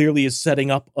that clearly is setting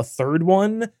up a third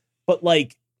one. But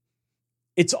like,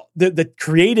 it's the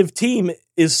creative team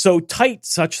is so tight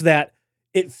such that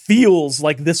it feels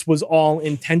like this was all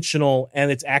intentional and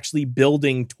it's actually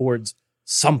building towards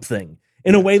something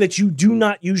in a way that you do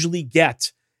not usually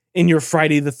get in your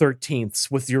Friday the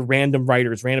 13th with your random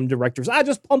writers, random directors.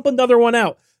 Just pump another one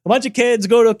out. A bunch of kids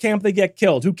go to a camp, they get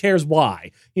killed. Who cares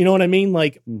why? You know what I mean?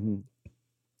 Like,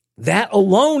 that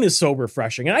alone is so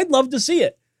refreshing. And I'd love to see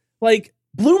it. Like,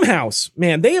 Blumhouse,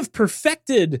 man, they have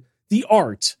perfected the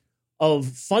art of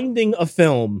funding a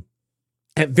film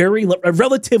at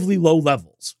relatively low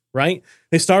levels, right?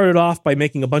 They started off by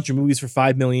making a bunch of movies for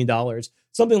 $5 million.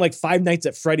 Something like Five Nights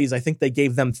at Freddy's, I think they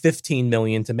gave them $15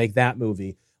 million to make that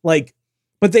movie. Like,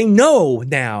 but they know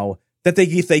now that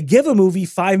if they give a movie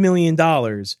 $5 million,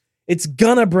 it's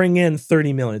gonna bring in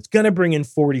 $30 million. It's gonna bring in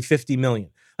 $40-50 million.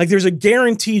 Like, there's a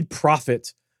guaranteed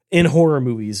profit in horror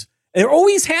movies. There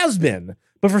always has been,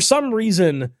 but for some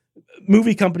reason,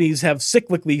 movie companies have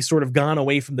cyclically sort of gone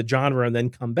away from the genre and then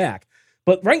come back.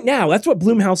 But right now, that's what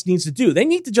Blumhouse needs to do. They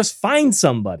need to just find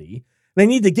somebody. They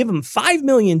need to give them $5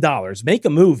 million, make a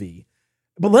movie,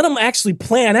 but let them actually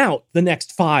plan out the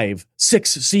next 5, 6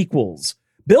 sequels.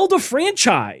 Build a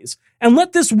franchise and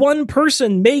let this one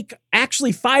person make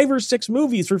actually 5 or 6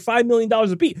 movies for $5 million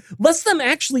a piece. Let them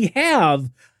actually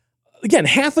have, again,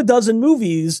 half a dozen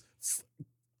movies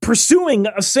pursuing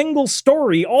a single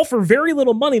story, all for very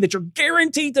little money that you're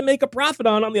guaranteed to make a profit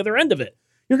on the other end of it.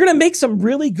 You're going to make some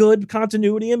really good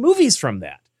continuity and movies from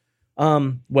that.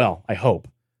 Well, I hope.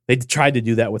 They tried to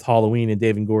do that with Halloween and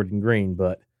David Gordon Green,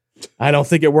 but I don't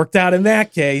think it worked out in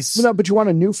that case. No, but you want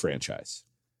a new franchise.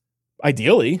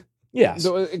 Ideally, yes.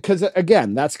 Because,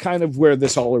 again, that's kind of where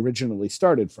this all originally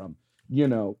started from. You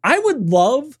know, I would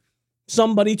love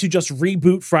somebody to just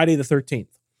reboot Friday the 13th.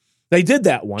 They did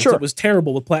that once. Sure. It was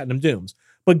terrible with Platinum Dooms.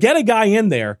 But get a guy in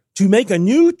there to make a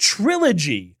new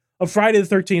trilogy of Friday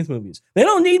the 13th movies. They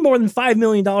don't need more than $5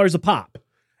 million a pop.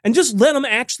 And just let them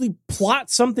actually plot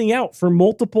something out for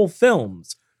multiple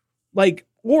films. Like,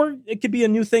 or it could be a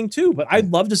new thing too. But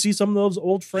I'd love to see some of those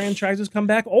old franchises come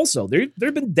back also. They've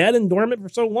been dead and dormant for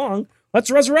so long. Let's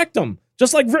resurrect them.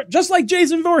 Just like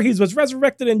Jason Voorhees was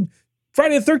resurrected in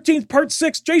Friday the 13th, Part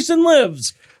 6, Jason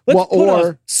Lives. Let's put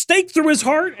a stake through his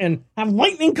heart and have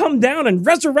lightning come down and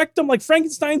resurrect him like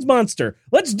Frankenstein's monster.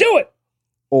 Let's do it.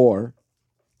 Or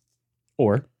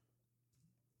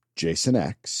Jason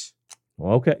X.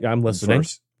 Okay, I'm listening.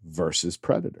 Versus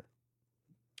Predator.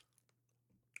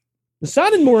 It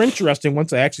sounded more interesting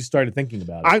once I actually started thinking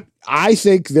about it. I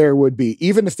think there would be,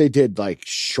 even if they did like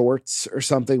shorts or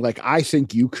something, like I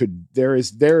think you could, there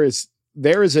is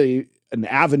an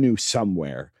avenue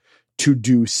somewhere to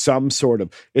do some sort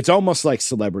of, it's almost like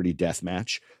Celebrity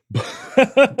Deathmatch.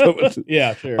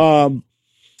 Yeah, sure.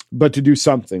 But to do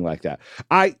something like that.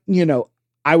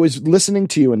 I was listening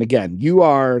to you, and again, you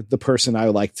are the person I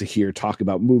like to hear talk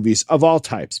about movies of all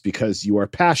types because you are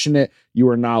passionate, you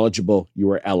are knowledgeable,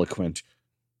 you are eloquent.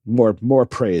 More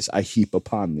praise I heap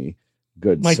upon thee,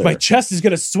 good sir. My chest is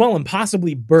going to swell and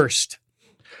possibly burst.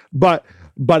 But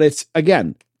it's,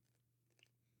 again,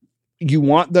 we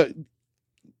want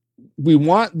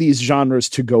these genres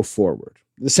to go forward.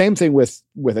 The same thing with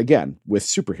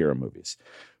superhero movies.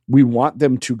 We want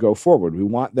them to go forward. We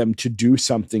want them to do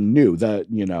something new.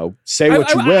 Say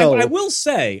what you will. I will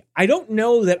say, I don't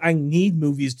know that I need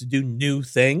movies to do new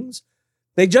things.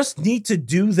 They just need to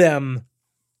do them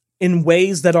in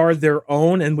ways that are their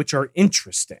own and which are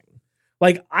interesting.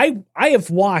 Like I have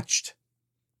watched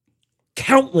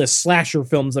countless slasher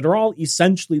films that are all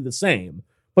essentially the same,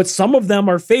 but some of them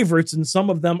are favorites and some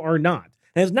of them are not.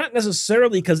 And it's not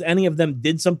necessarily because any of them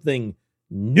did something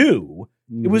new.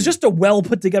 It was just a well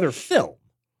put together film.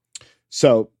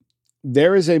 So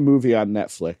there is a movie on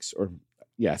Netflix,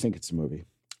 I think it's a movie.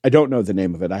 I don't know the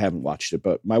name of it. I haven't watched it,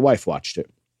 but my wife watched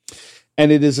it.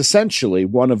 And it is essentially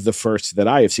one of the first that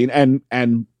I have seen.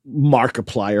 And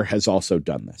Markiplier has also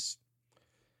done this.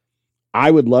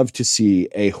 I would love to see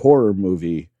a horror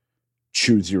movie,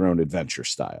 choose your own adventure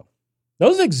style.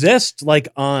 Those exist like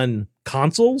on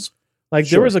consoles. Like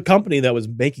Sure. There was a company that was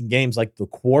making games like The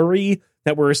Quarry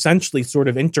that were essentially sort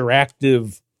of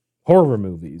interactive horror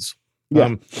movies.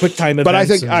 Yeah. Quick time events. But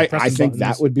I think buttons.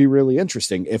 that would be really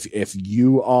interesting if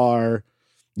you're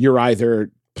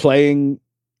either playing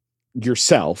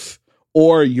yourself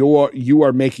or you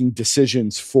are making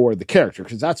decisions for the character,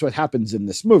 because that's what happens in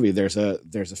this movie. There's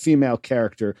a female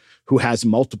character who has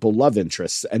multiple love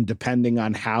interests, and depending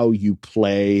on how you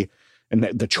play and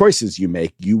the choices you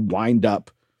make, you wind up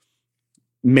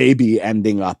maybe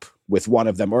ending up with one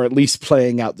of them, or at least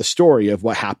playing out the story of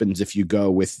what happens if you go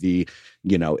with the,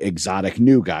 exotic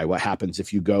new guy, what happens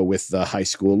if you go with the high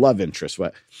school love interest.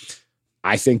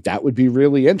 I think that would be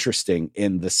really interesting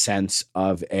in the sense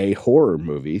of a horror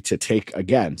movie, to take,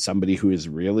 again, somebody who is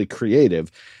really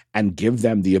creative and give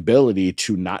them the ability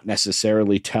to not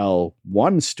necessarily tell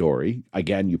one story.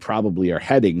 Again, you probably are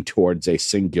heading towards a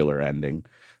singular ending,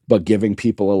 but giving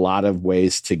people a lot of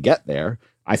ways to get there,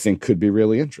 I think could be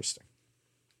really interesting.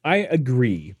 I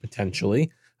agree,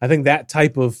 potentially. I think that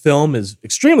type of film is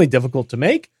extremely difficult to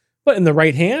make, but in the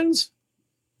right hands,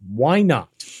 why not?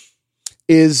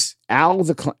 Is Al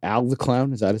the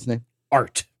Clown, is that his name?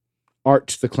 Art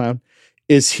the Clown.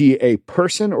 Is he a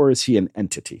person or is he an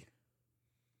entity?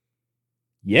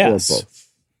 Yes. Or both?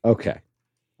 Okay.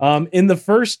 In the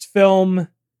first film,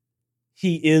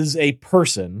 he is a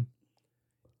person,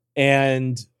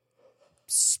 and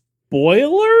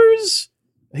spoilers,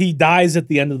 he dies at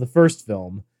the end of the first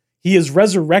film. He is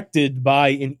resurrected by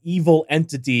an evil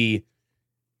entity,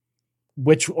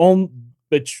 which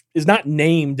is not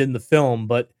named in the film,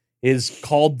 but is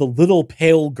called the Little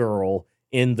Pale Girl,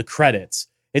 in the credits.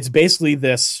 It's basically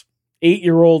this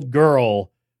 8-year-old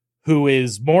girl who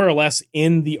is more or less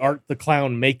in the Art the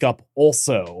Clown makeup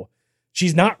also.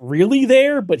 She's not really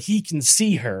there, but he can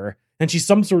see her, and she's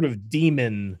some sort of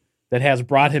demon that has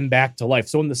brought him back to life.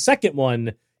 So in the second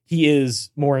one, he is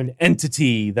more an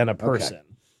entity than a person.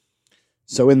 Okay.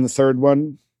 So in the third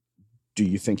one, do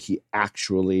you think he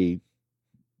actually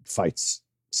fights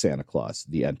Santa Claus,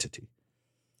 the entity?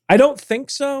 I don't think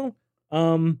so.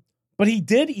 But he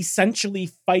did essentially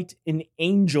fight an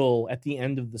angel at the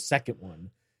end of the second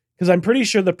one. Because I'm pretty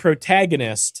sure the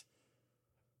protagonist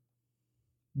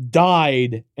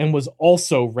died and was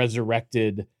also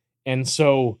resurrected, and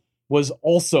so was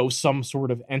also some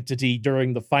sort of entity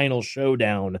during the final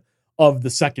showdown of the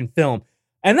second film.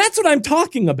 And that's what I'm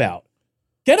talking about.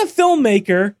 Get a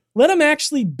filmmaker, let him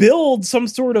actually build some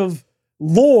sort of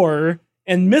lore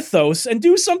and mythos and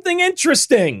do something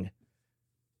interesting.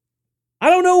 I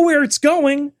don't know where it's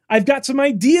going. I've got some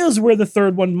ideas where the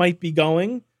third one might be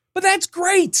going, but that's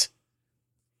great.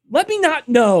 Let me not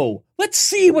know. Let's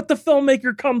see what the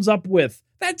filmmaker comes up with.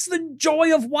 That's the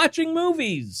joy of watching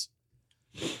movies.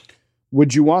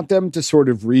 Would you want them to sort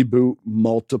of reboot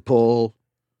multiple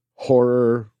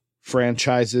horror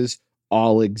franchises,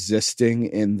 all existing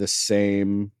in the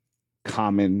same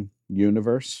common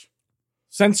universe?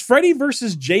 Since Freddy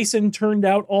vs. Jason turned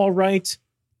out all right,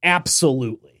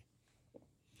 absolutely.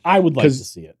 I would like to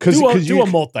see it. Do a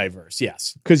multiverse,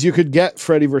 yes. Because you could get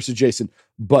Freddy versus Jason,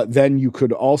 but then you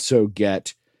could also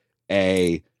get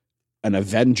an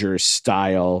Avengers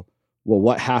style. Well,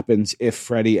 what happens if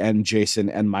Freddy and Jason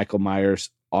and Michael Myers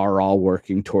are all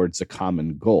working towards a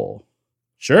common goal?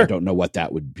 Sure. I don't know what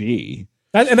that would be.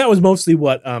 And that was mostly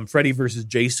what Freddy versus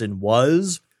Jason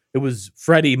was. It was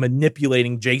Freddy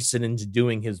manipulating Jason into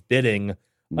doing his bidding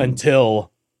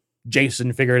until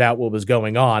Jason figured out what was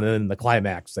going on, and in the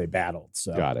climax they battled.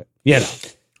 So got it.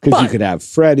 Because you could have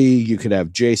Freddy, you could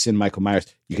have Jason, Michael Myers,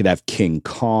 you could have King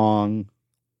Kong.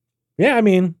 Yeah, I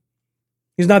mean,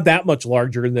 he's not that much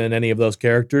larger than any of those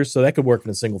characters, so that could work in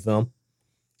a single film.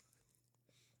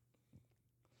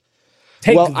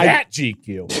 Take that,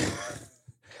 GQ.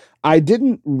 I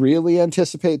didn't really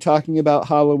anticipate talking about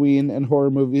Halloween and horror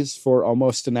movies for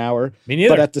almost an hour. Me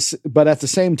neither. But at the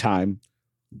same time,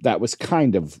 that was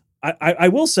kind of... I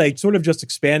will say, sort of just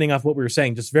expanding off what we were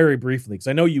saying, just very briefly, because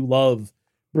I know you love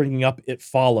bringing up It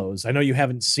Follows. I know you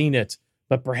haven't seen it,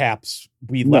 but perhaps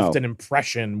we left an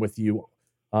impression with you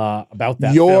about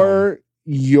that film.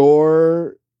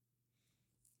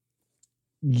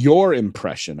 Your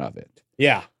impression of it.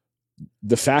 Yeah.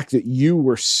 The fact that you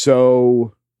were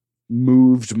so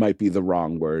moved might be the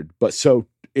wrong word, but so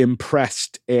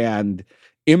impressed and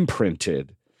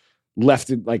imprinted, left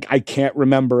it like, I can't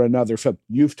remember another film.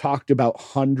 You've talked about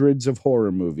hundreds of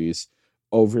horror movies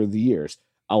over the years.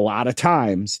 A lot of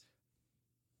times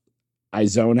I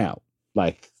zone out.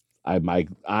 Like my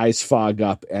eyes fog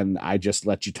up and I just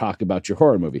let you talk about your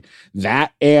horror movie.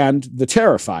 That and The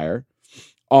Terrifier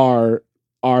are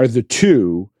the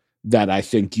two that I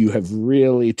think you have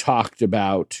really talked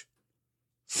about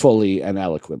fully and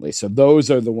eloquently. So those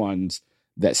are the ones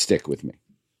that stick with me.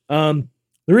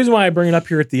 The reason why I bring it up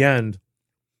here at the end,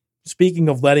 speaking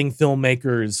of letting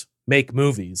filmmakers make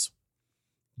movies,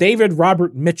 David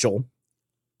Robert Mitchell,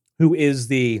 who is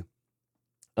the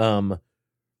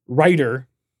writer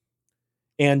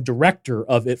and director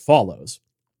of It Follows,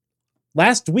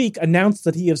 last week announced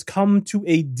that he has come to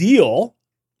a deal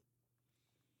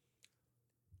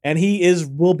and he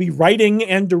will be writing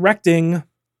and directing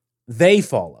They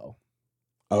Follow.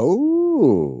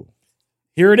 Oh.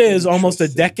 Here it is, almost a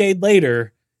decade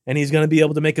later, and he's going to be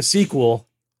able to make a sequel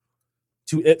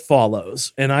to It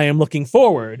Follows. And I am looking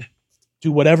forward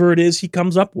to whatever it is he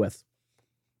comes up with.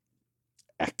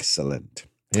 Excellent.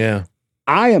 Yeah.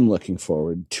 I am looking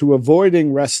forward to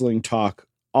avoiding wrestling talk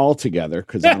altogether,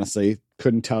 because honestly,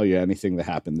 couldn't tell you anything that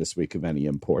happened this week of any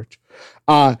import.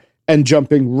 And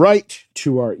jumping right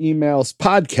to our emails,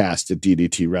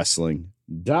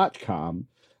 podcast@ddtwrestling.com.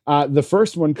 The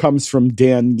first one comes from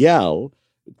Danielle.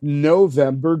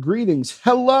 November greetings.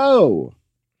 Hello.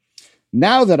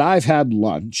 Now that I've had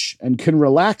lunch and can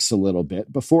relax a little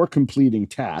bit before completing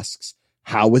tasks,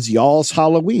 how was y'all's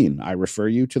Halloween? I refer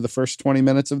you to the first 20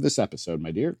 minutes of this episode,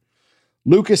 my dear.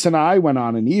 Lucas and I went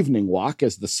on an evening walk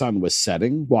as the sun was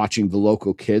setting, watching the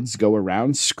local kids go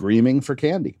around screaming for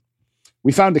candy.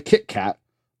 We found a Kit Kat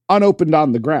unopened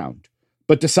on the ground,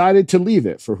 but decided to leave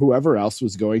it for whoever else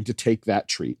was going to take that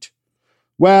treat.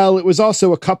 Well, it was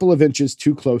also a couple of inches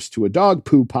too close to a dog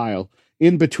poo pile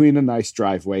in between a nice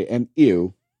driveway, and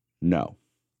ew, no.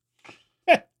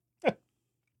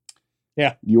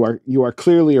 Yeah. You are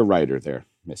clearly a writer there,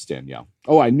 Miss Danielle.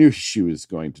 Oh, I knew she was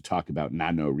going to talk about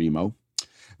NaNoWriMo.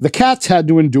 The cats had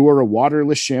to endure a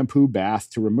waterless shampoo bath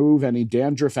to remove any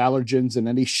dandruff allergens and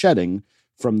any shedding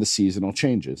from the seasonal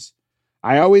changes.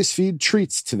 I always feed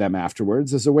treats to them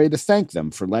afterwards as a way to thank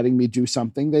them for letting me do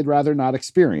something they'd rather not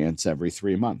experience every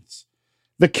 3 months.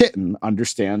 The kitten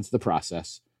understands the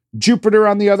process. Jupiter,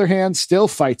 on the other hand, still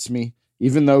fights me,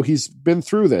 even though he's been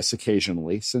through this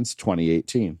occasionally since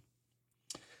 2018.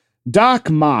 Doc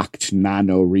mocked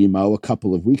NaNoWriMo a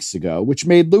couple of weeks ago, which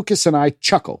made Lucas and I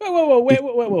chuckle.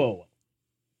 Whoa.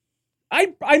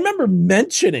 I remember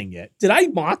mentioning it. Did I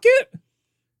mock it?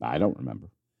 I don't remember.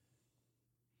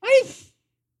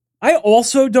 I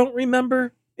also don't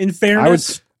remember, in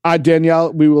fairness.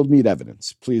 Danielle, we will need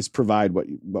evidence. Please provide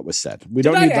what was said. We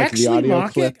don't need the audio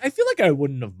clip. I feel like I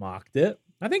wouldn't have mocked it.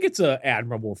 I think it's an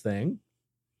admirable thing.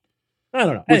 I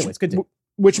don't know. Anyways, continue.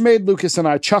 Which made Lucas and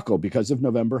I chuckle because of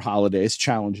November holidays,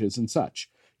 challenges, and such.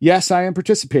 Yes, I am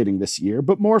participating this year,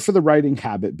 but more for the writing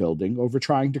habit building over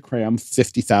trying to cram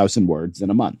 50,000 words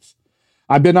in a month.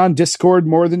 I've been on Discord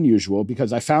more than usual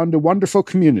because I found a wonderful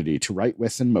community to write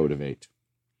with and motivate.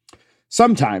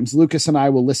 Sometimes Lucas and I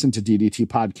will listen to DDT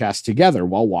podcasts together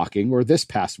while walking, or this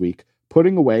past week,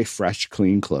 putting away fresh,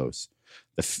 clean clothes.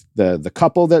 The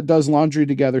couple that does laundry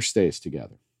together stays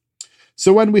together.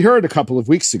 So when we heard a couple of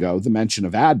weeks ago the mention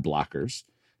of ad blockers,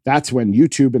 that's when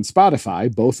YouTube and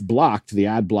Spotify both blocked the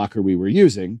ad blocker we were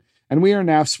using, and we are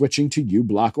now switching to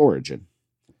uBlock Origin.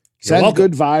 Send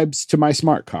good vibes to my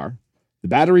smart car. The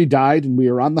battery died, and we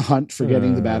are on the hunt for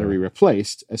getting the battery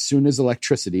replaced as soon as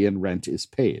electricity and rent is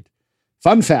paid.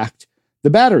 Fun fact, the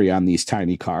battery on these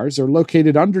tiny cars are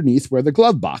located underneath where the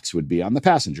glove box would be on the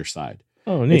passenger side.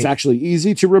 Oh, neat. It's actually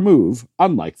easy to remove,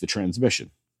 unlike the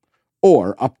transmission,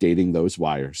 or updating those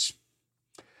wires.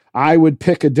 I would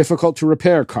pick a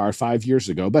difficult-to-repair car 5 years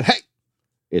ago, but hey,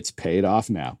 it's paid off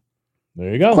now.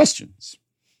 There you go. Questions.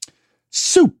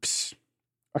 Soups.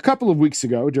 A couple of weeks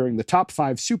ago, during the top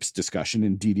 5 soups discussion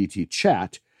in DDT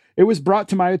chat, it was brought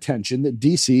to my attention that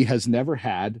DC has never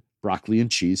had broccoli and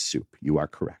cheese soup. You are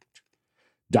correct.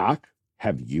 Doc,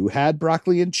 have you had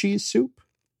broccoli and cheese soup?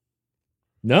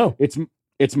 No.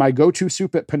 It's my go-to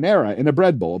soup at Panera in a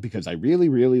bread bowl because I really,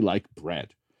 really like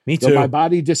bread. Me too. Though my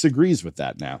body disagrees with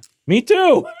that now. Me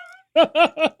too.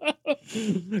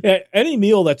 Yeah, any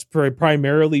meal that's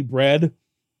primarily bread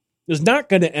is not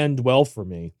going to end well for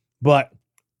me. But,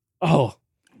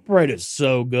 bread is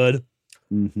so good.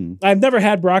 Mm-hmm. I've never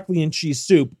had broccoli and cheese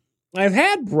soup. I've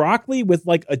had broccoli with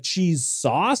like a cheese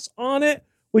sauce on it,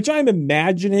 which I'm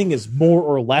imagining is more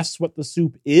or less what the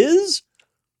soup is.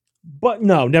 But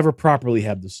no, never properly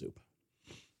had the soup.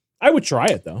 I would try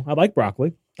it, though. I like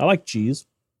broccoli. I like cheese.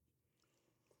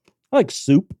 I like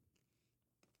soup.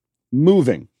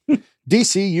 Moving.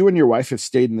 DC, you and your wife have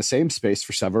stayed in the same space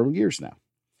for several years now.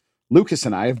 Lucas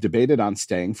and I have debated on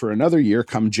staying for another year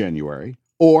come January,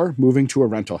 or moving to a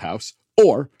rental house,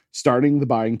 or starting the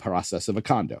buying process of a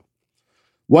condo.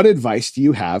 What advice do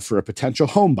you have for a potential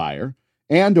home buyer,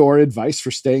 and or advice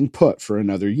for staying put for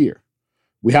another year?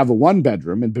 We have a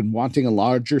 1-bedroom and been wanting a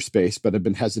larger space, but have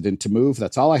been hesitant to move.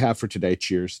 That's all I have for today.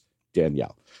 Cheers,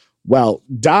 Danielle. Well,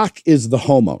 Doc is the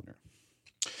homeowner,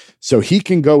 so he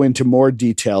can go into more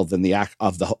detail than the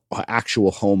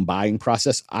actual home buying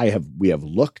process. We have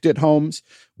looked at homes.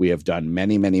 We have done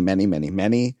many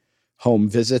home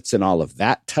visits and all of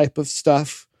that type of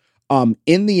stuff.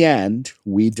 In the end,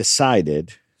 we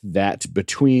decided that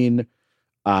between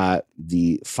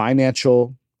the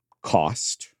financial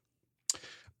cost,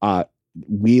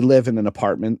 we live in an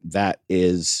apartment that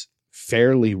is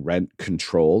fairly rent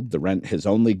controlled. The rent has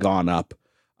only gone up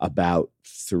about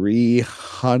 $300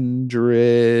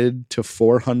 to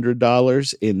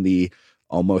 $400 in the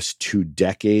almost 2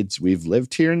 decades we've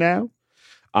lived here now,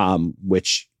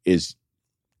 which is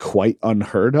quite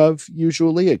unheard of.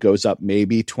 Usually it goes up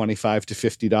maybe $25 to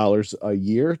 $50 a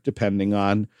year, depending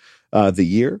on the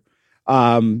year.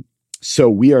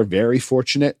 So we are very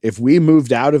fortunate. If we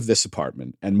moved out of this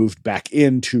apartment and moved back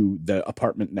into the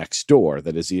apartment next door,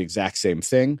 that is the exact same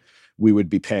thing, we would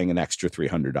be paying an extra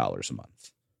 $300 a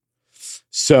month.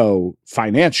 So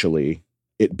financially,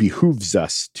 it behooves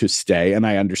us to stay. And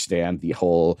I understand the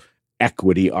whole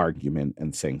equity argument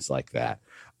and things like that.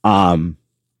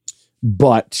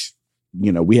 But,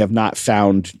 we have not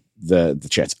found the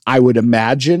chance. I would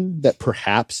imagine that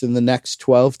perhaps in the next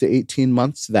 12 to 18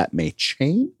 months, that may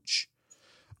change.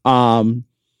 But,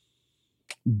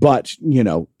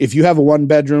 if you have a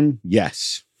 1-bedroom,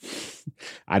 yes.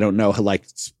 I don't know, like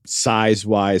size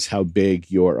wise, how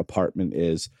big your apartment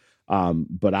is.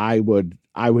 But I would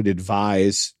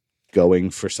advise going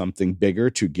for something bigger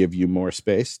to give you more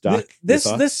space? Doc,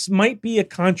 this might be a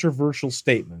controversial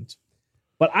statement,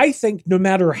 but I think no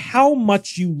matter how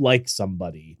much you like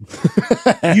somebody,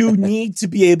 you need to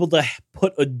be able to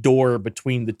put a door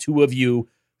between the two of you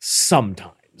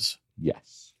sometimes.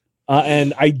 Yes.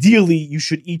 And ideally, you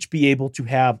should each be able to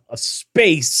have a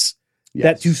space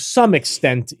that to some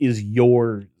extent is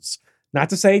yours. Not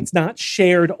to say it's not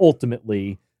shared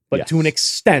ultimately, but to an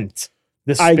extent,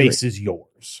 the space is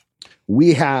yours.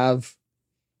 We have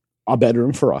a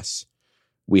bedroom for us.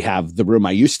 We have the room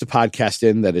I used to podcast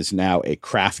in that is now a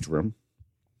craft room.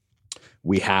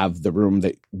 We have the room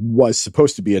that was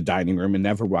supposed to be a dining room and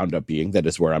never wound up being. That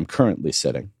is where I'm currently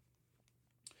sitting.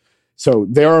 So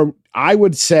I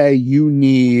would say you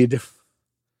need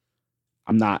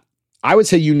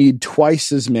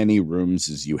twice as many rooms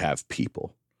as you have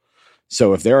people.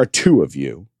 So if there are two of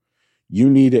you, you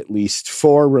need at least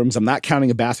 4 rooms. I'm not counting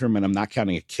a bathroom and I'm not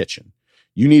counting a kitchen.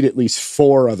 You need at least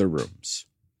 4 other rooms.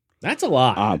 That's a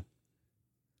lot.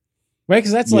 Right?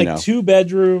 Because that's like 2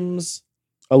 bedrooms,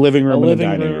 a living room, and a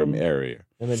dining room area.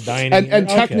 And a dining and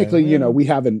technically, we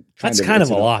haven't. That's kind of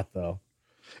a lot, though.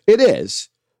 It is,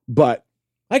 but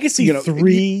I could see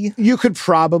 3. You could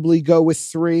probably go with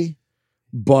 3.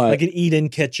 But like an eat-in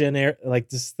kitchen, like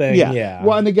this thing. Yeah.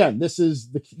 Well, and again, this is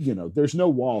there's no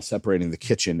wall separating the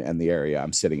kitchen and the area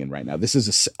I'm sitting in right now. This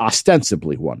is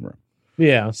ostensibly one room.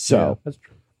 Yeah. So that's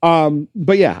true.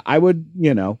 But yeah, I would,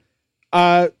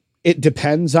 it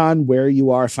depends on where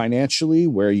you are financially,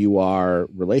 where you are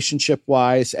relationship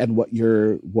wise, and what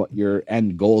your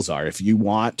end goals are. If you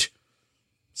want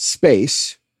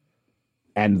space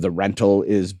and the rental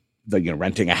is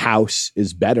renting a house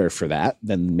is better for that,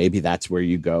 then maybe that's where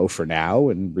you go for now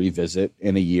and revisit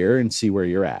in a year and see where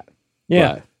you're at.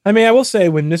 Yeah. But, I mean, I will say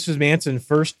when Mrs. Manson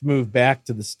first moved back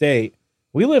to the state,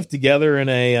 we lived together in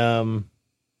a,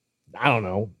 I don't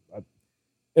know,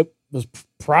 it was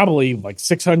probably like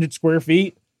 600 square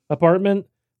feet apartment.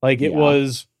 Like it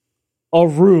was a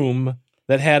room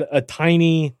that had a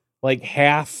tiny, like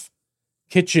half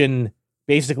kitchen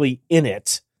basically in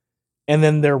it. And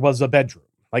then there was a bedroom.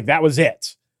 Like that was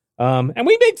it. And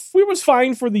we was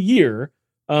fine for the year.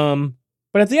 But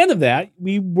at the end of that,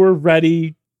 we were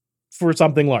ready for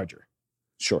something larger.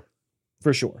 Sure.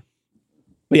 For sure.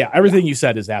 But yeah, everything you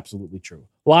said is absolutely true.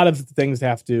 A lot of things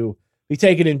have to be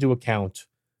taken into account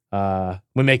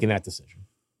when making that decision.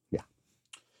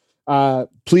 Yeah.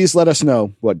 Please let us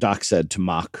know what Doc said to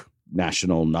mock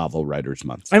National Novel Writers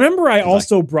Month. I remember I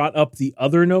also brought up the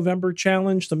other November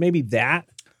challenge, so maybe that.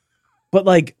 But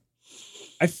like,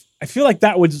 I feel like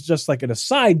that was just like an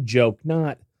aside joke,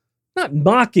 not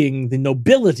mocking the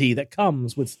nobility that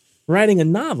comes with writing a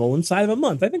novel inside of a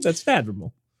month. I think that's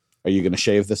admirable. Are you going to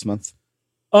shave this month?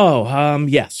 Oh,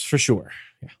 yes, for sure.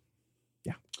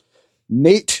 Yeah.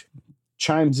 Nate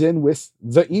chimes in with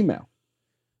the email.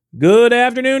 Good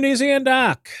afternoon, DC and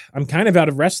Doc. I'm kind of out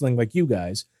of wrestling like you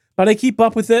guys, but I keep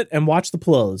up with it and watch the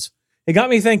pros. It got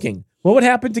me thinking, what would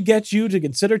happen to get you to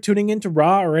consider tuning into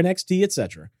Raw or NXT,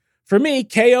 etc.? For me,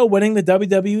 KO winning the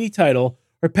WWE title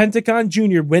or Pentagon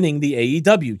Jr. winning the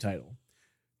AEW title.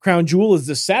 Crown Jewel is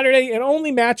this Saturday, and only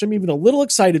match I'm even a little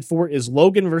excited for is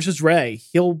Logan versus Ray.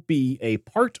 He'll be a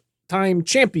part-time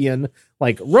champion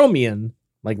like Roman,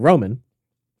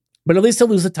 but at least he'll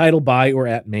lose the title by or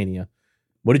at Mania.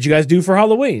 What did you guys do for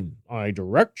Halloween? I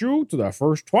direct you to the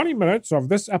first 20 minutes of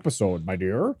this episode, my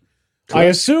dear. Correct. I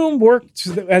assume worked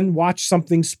and watched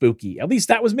something spooky. At least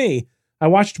that was me. I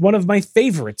watched one of my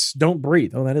favorites, Don't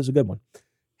Breathe. Oh, that is a good one.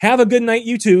 Have a good night,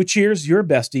 you two. Cheers, your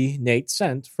bestie, Nate,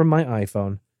 sent from my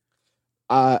iPhone.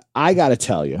 I got to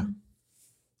tell you.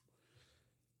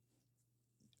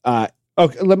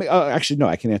 Okay, let me, actually, no,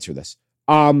 I can answer this.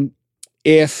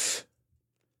 If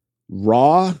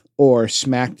Raw or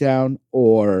SmackDown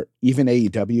or even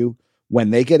AEW, when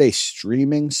they get a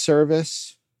streaming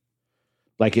service,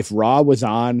 like if Raw was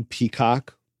on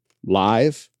Peacock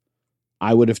live,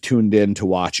 I would have tuned in to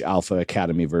watch Alpha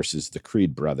Academy versus the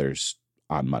Creed brothers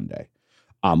on Monday,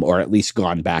 or at least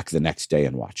gone back the next day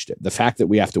and watched it. The fact that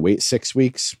we have to wait 6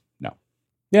 weeks, no.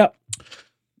 Yep.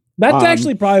 That's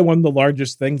actually probably one of the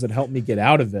largest things that helped me get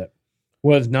out of it,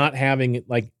 was not having it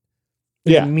like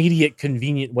an immediate,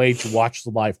 convenient way to watch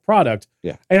the live product.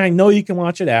 Yeah. And I know you can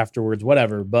watch it afterwards,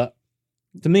 whatever. But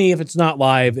to me, if it's not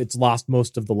live, it's lost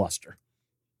most of the luster.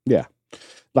 Yeah.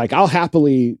 Like I'll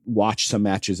happily watch some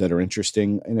matches that are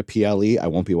interesting in a PLE. I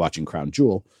won't be watching Crown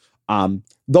Jewel.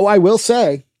 Though I will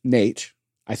say, Nate,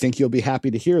 I think you'll be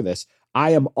happy to hear this.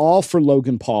 I am all for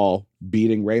Logan Paul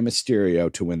beating Rey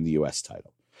Mysterio to win the US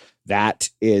title.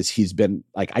 He's been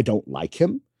like, I don't like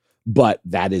him, but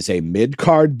that is a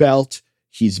mid-card belt.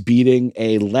 He's beating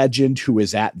a legend who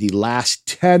is at the last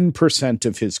 10%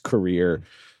 of his career.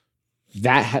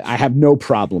 That I have no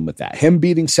problem with that. Him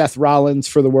beating Seth Rollins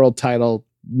for the world title,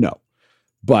 no.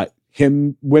 But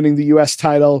him winning the US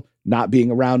title, not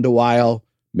being around a while,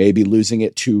 maybe losing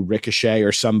it to Ricochet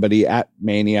or somebody at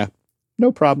Mania,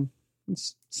 no problem.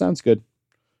 Sounds good.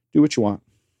 Do what you want.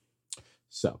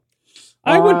 So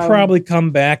I would probably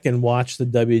come back and watch the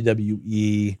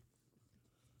WWE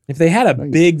if they had a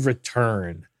big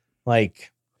return,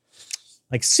 like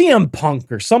CM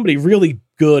Punk or somebody really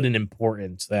good and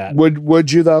important. That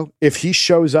would you though? If he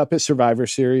shows up at Survivor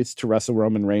Series to wrestle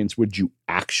Roman Reigns, would you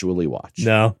actually watch?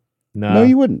 No,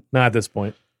 you wouldn't. Not at this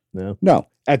point. No.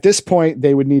 At this point,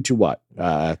 they would need to what?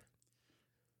 WWE.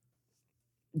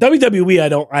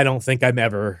 I don't think I'm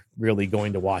ever really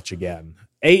going to watch again.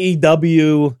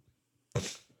 AEW.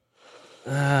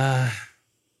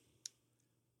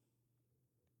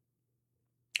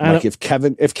 Like if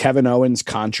Kevin Owens'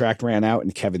 contract ran out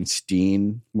and Kevin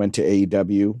Steen went to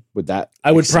AEW, would that?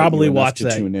 I would probably watch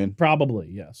that. Tune in? Probably,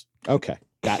 yes. Okay,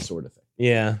 that sort of thing.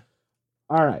 Yeah.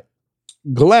 All right,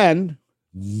 Glenn,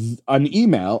 an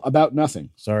email about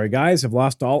nothing. Sorry, guys, I've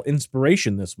lost all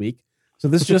inspiration this week. So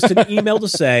this is just an email to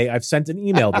say I've sent an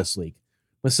email this week.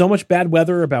 With so much bad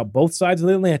weather about both sides of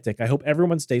the Atlantic, I hope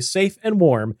everyone stays safe and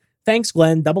warm. Thanks,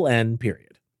 Glenn, N,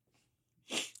 period.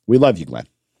 We love you, Glenn.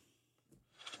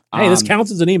 Hey, this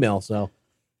counts as an email, so.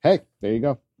 Hey, there you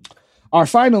go. Our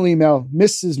final email,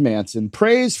 Mrs. Manson,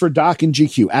 praise for Doc and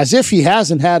GQ, as if he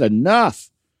hasn't had enough.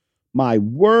 My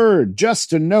word,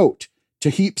 just a note to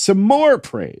heap some more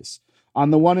praise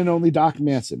on the one and only Doc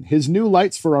Manson. His new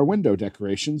lights for our window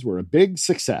decorations were a big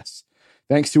success.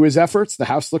 Thanks to his efforts, the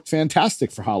house looked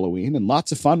fantastic for Halloween, and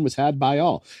lots of fun was had by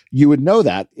all. You would know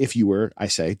that if you were, I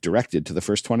say, directed to the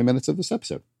first 20 minutes of this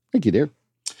episode. Thank you, dear.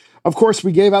 Of course,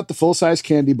 we gave out the full-size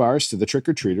candy bars to the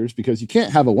trick-or-treaters because you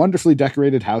can't have a wonderfully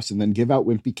decorated house and then give out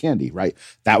wimpy candy, right?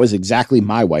 That was exactly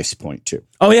my wife's point, too.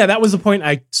 Oh, yeah, that was the point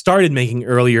I started making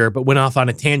earlier, but went off on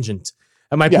a tangent.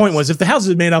 And my point was, if the house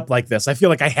is made up like this, I feel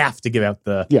like I have to give out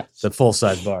the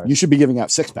full-size bars. You should be giving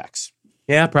out six-packs.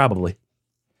 Yeah, probably.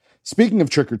 Speaking of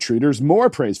trick-or-treaters,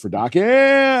 more praise for Doc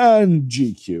and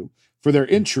GQ for their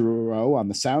intro on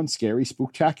the Sound Scary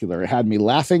Spooktacular. It had me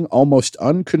laughing almost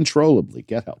uncontrollably.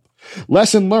 Get help.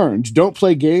 Lesson learned, don't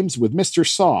play games with Mr.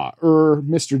 Saw or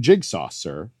Mr. Jigsaw,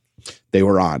 sir. They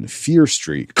were on Fear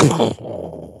Street.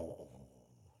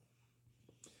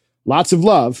 Lots of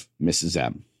love, Mrs.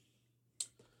 M.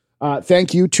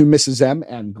 Thank you to Mrs. M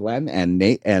and Glenn and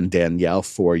Nate and Danielle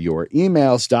for your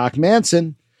emails. Doc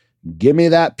Manson, give me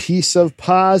that piece of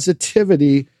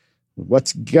positivity.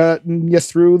 What's getting you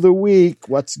through the week?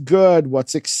 What's good?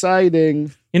 What's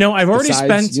exciting? I've already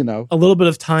spent a little bit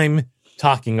of time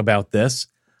talking about this,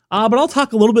 but I'll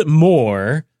talk a little bit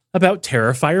more about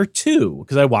Terrifier 2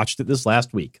 because I watched it this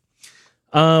last week.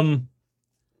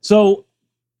 So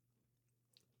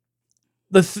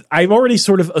I've already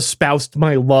sort of espoused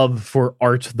my love for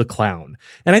Art the Clown,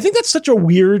 and I think that's such a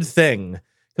weird thing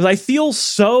because I feel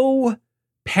so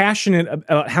passionate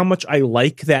about how much I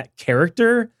like that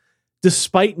character,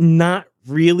 despite not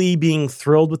really being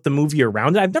thrilled with the movie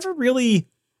around it. I've never really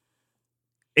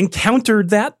encountered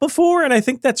that before, and I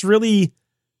think that's really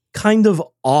kind of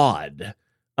odd.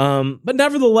 But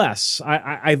nevertheless,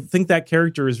 I think that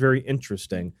character is very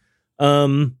interesting.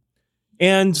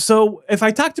 And so if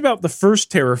I talked about the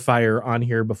first Terrifier on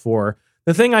here before,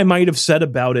 the thing I might have said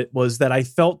about it was that I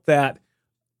felt that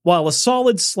while a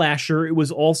solid slasher, it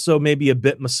was also maybe a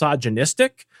bit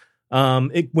misogynistic.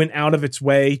 It went out of its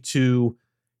way to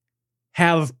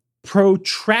have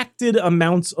protracted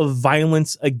amounts of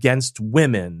violence against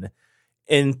women,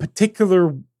 in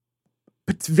particular,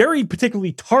 very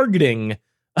particularly targeting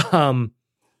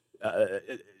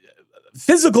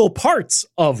physical parts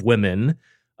of women,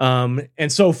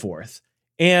 and so forth.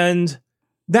 And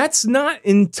that's not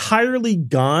entirely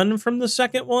gone from the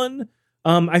second one.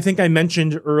 I think I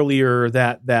mentioned earlier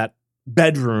that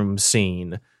bedroom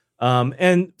scene.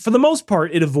 And for the most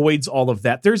part, it avoids all of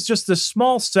that. There's just this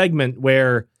small segment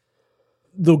where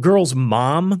the girl's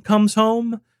mom comes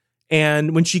home,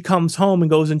 and when she comes home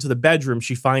and goes into the bedroom,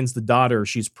 she finds the daughter.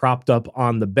 She's propped up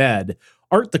on the bed.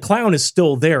 Art the Clown is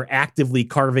still there, actively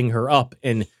carving her up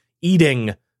and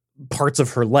eating parts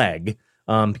of her leg,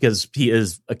 because he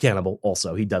is a cannibal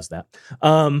also. He does that.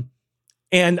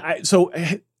 So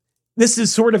this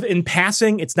is sort of in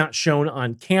passing. It's not shown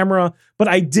on camera, but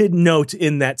I did note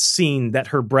in that scene that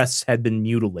her breasts had been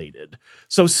mutilated.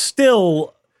 So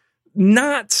still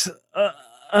not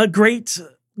a great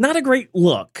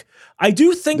look. I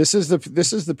do think this is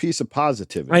the piece of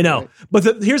positivity. I know, right?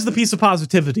 but here's the piece of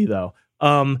positivity though.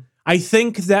 I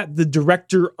think that the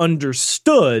director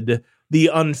understood the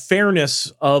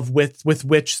unfairness of with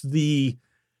which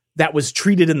that was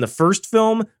treated in the first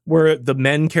film, where the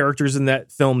men characters in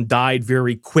that film died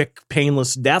very quick,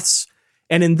 painless deaths.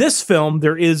 And in this film,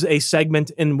 there is a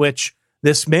segment in which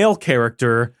this male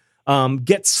character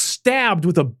gets stabbed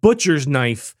with a butcher's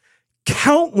knife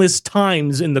countless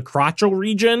times in the crotchal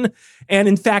region, and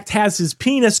in fact has his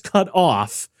penis cut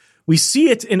off. We see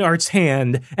it in Art's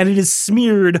hand, and it is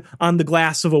smeared on the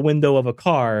glass of a window of a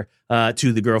car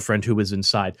to the girlfriend who was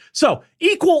inside. So,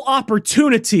 equal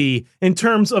opportunity in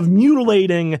terms of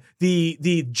mutilating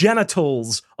the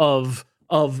genitals of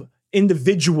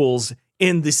individuals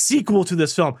in the sequel to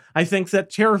this film. I think that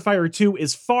Terrifier 2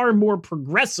 is far more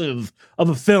progressive of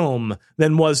a film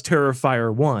than was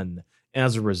Terrifier 1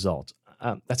 as a result.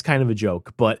 That's kind of a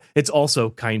joke, but it's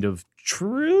also kind of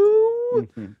true,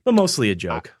 but mostly a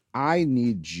joke. I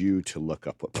need you to look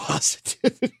up what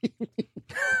positivity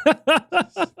means.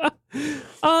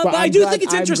 But I do think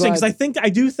it's interesting because I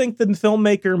do think the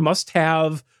filmmaker must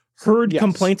have heard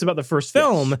complaints about the first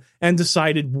film and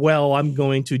decided, well, I'm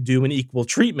going to do an equal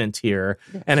treatment here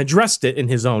and addressed it in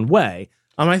his own way.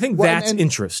 I think that's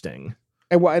interesting.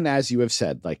 And as you have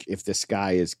said, like, if this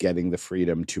guy is getting the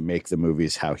freedom to make the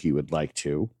movies how he would like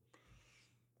to,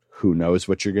 who knows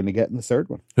what you're going to get in the third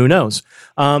one? Who knows?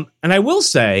 And I will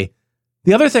say,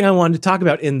 the other thing I wanted to talk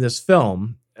about in this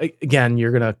film, again,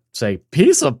 you're going to say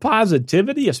piece of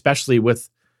positivity, especially with,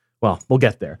 well, we'll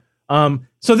get there.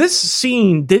 So this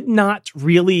scene did not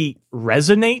really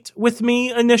resonate with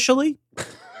me initially.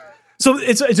 So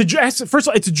first of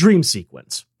all, it's a dream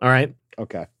sequence. All right.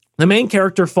 Okay. The main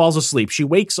character falls asleep. She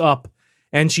wakes up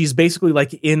and she's basically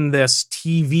like in this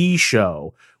TV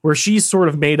show where she's sort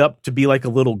of made up to be like a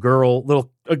little girl,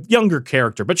 a younger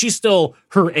character, but she's still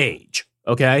her age.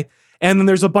 Okay. And then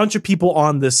there's a bunch of people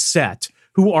on this set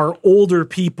who are older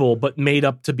people, but made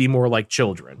up to be more like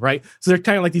children, right? So they're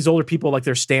kind of like these older people, like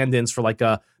they're stand-ins for like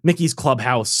a Mickey's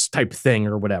Clubhouse type thing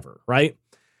or whatever, right?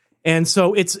 And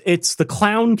so it's the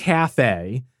Clown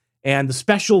Cafe, and the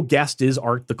special guest is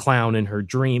Art the Clown in her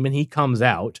dream, and he comes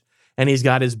out, and he's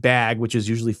got his bag, which is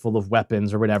usually full of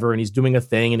weapons or whatever, and he's doing a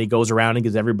thing, and he goes around and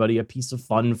gives everybody a piece of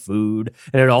fun food,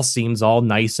 and it all seems all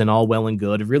nice and all well and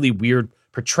good. A really weird,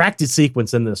 protracted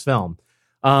sequence in this film.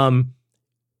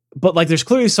 But like, there's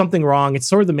clearly something wrong. It's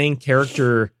sort of the main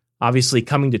character, obviously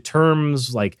coming to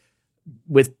terms, like,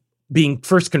 with being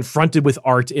first confronted with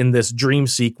Art in this dream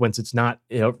sequence. It's not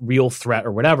a real threat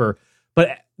or whatever.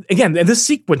 But again, this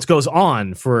sequence goes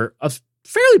on for a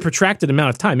fairly protracted amount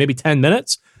of time, maybe 10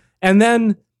 minutes. And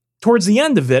then towards the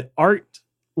end of it, Art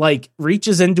like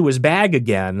reaches into his bag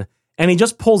again, and he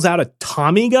just pulls out a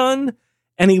Tommy gun,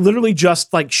 and he literally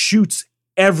just like shoots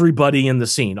everybody in the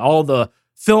scene. All the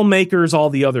filmmakers, all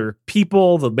the other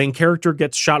people. The main character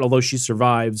gets shot, although she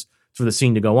survives for the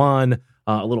scene to go on.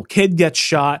 A little kid gets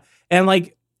shot. And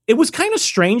like, it was kind of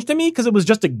strange to me because it was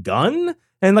just a gun.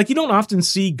 And like, you don't often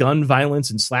see gun violence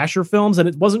in slasher films, and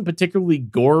it wasn't particularly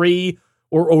gory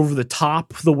or over the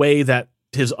top the way that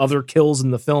his other kills in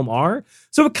the film are.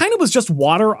 So it kind of was just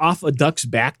water off a duck's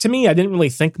back to me. I didn't really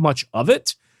think much of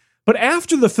it. But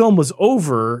after the film was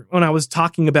over, when I was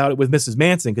talking about it with Mrs.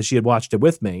 Manson, because she had watched it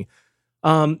with me,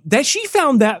 that she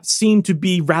found that scene to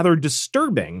be rather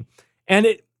disturbing. And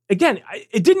it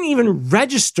didn't even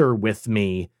register with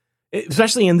me,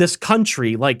 especially in this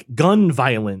country, like gun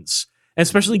violence,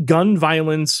 especially gun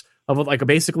violence of like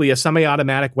basically a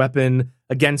semi-automatic weapon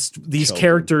against these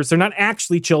characters. They're not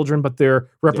actually children, but they're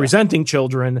representing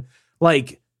children.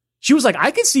 Like, she was like,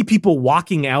 I could see people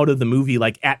walking out of the movie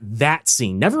like at that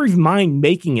scene, never even mind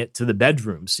making it to the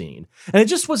bedroom scene. And it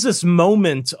just was this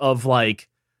moment of like,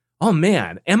 oh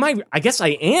man, I guess I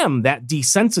am that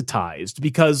desensitized,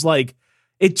 because like,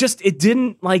 it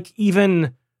didn't like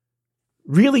even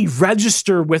really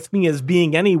register with me as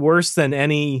being any worse than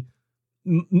any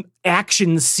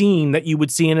action scene that you would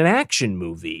see in an action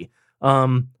movie.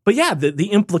 But yeah,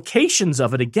 the implications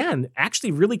of it, again,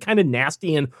 actually really kind of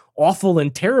nasty and awful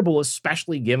and terrible,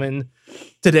 especially given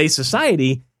today's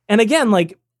society. And again,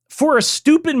 like, for a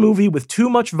stupid movie with too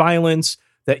much violence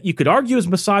that you could argue is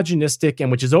misogynistic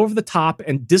and which is over the top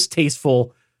and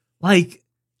distasteful, like,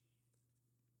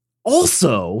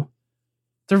 also,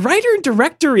 the writer and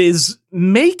director is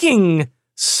making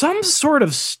some sort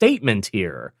of statement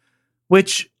here,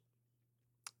 which,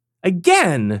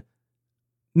 again,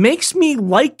 makes me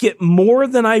like it more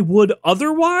than I would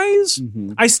otherwise.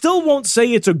 Mm-hmm. I still won't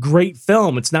say it's a great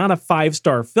film. It's not a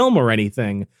 5-star film or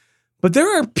anything. But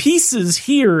there are pieces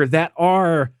here that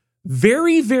are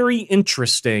very, very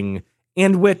interesting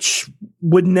and which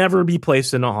would never be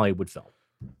placed in a Hollywood film.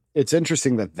 it's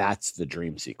interesting that that's the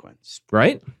dream sequence.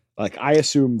 Right? Like, I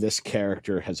assume this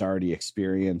character has already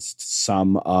experienced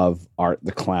some of Art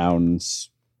the Clown's.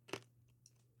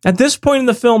 At this point in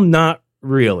the film, not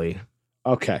really.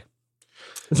 Okay.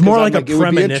 It's more like a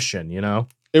premonition, you know?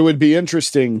 It would be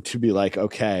interesting to be like,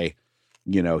 okay,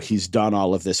 you know, he's done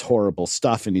all of this horrible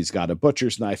stuff and he's got a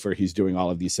butcher's knife or he's doing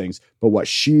all of these things. But what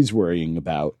she's worrying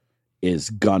about is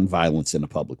gun violence in a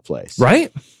public place.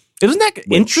 Right? Isn't that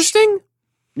interesting?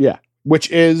 Yeah.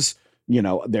 Which is, you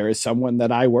know, there is someone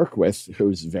that I work with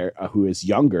who is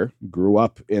younger, grew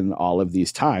up in all of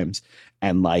these times.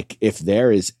 And like, if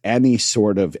there is any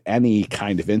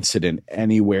kind of incident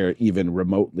anywhere, even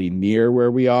remotely near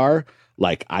where we are,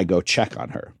 like, I go check on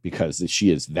her because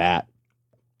she is that,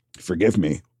 forgive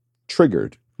me,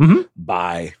 triggered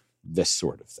by this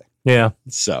sort of thing. Yeah.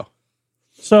 So,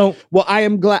 well, I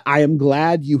am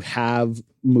glad you have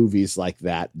movies like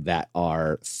that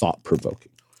are thought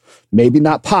provoking. Maybe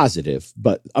not positive,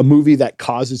 but a movie that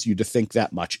causes you to think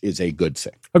that much is a good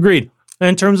thing. Agreed. And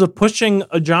in terms of pushing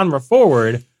a genre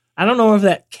forward, I don't know if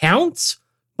that counts,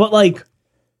 but like,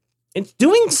 it's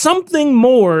doing something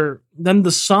more than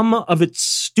the sum of its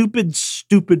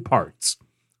stupid parts,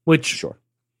 which, sure.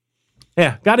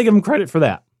 Yeah, got to give them credit for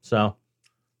that. So,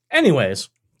 anyways,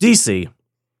 DC.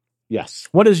 Yes.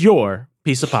 What is your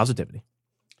piece of positivity?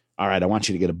 All right. I want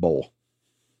you to get a bowl.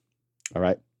 All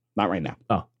right. Not right now.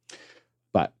 Oh.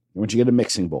 But I want you to get a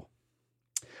mixing bowl.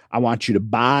 I want you to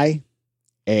buy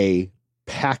a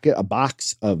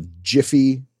box of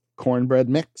Jiffy cornbread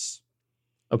mix.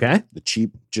 Okay. The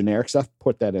cheap generic stuff.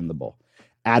 Put that in the bowl.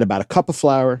 Add about a cup of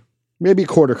flour, maybe a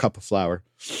quarter cup of flour,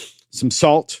 some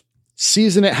salt,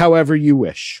 season it however you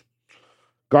wish.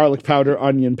 Garlic powder,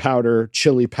 onion powder,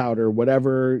 chili powder,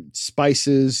 whatever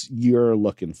spices you're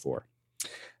looking for.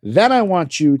 Then I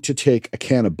want you to take a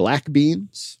can of black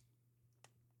beans.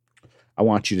 I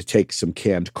want you to take some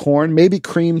canned corn, maybe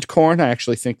creamed corn. I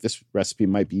actually think this recipe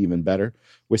might be even better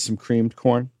with some creamed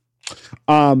corn.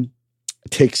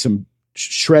 Take some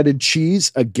shredded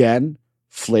cheese, again,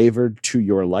 flavored to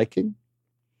your liking.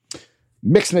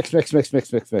 Mix.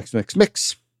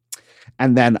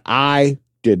 And then I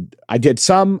did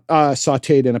some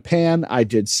sauteed in a pan. I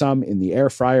did some in the air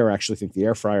fryer. I actually think the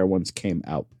air fryer ones came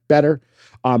out better.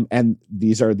 And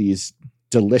these are these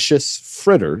delicious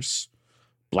fritters,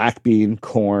 black bean,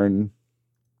 corn,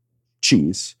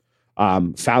 cheese.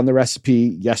 Found the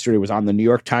recipe yesterday, was on the New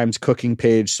York Times cooking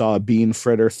page, saw a bean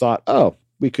fritter, thought, oh,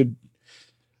 we could.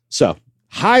 So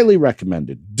highly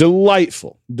recommended.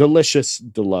 Delightful, delicious,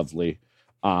 lovely.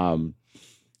 And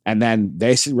then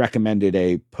they recommended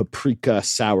a paprika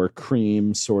sour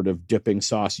cream sort of dipping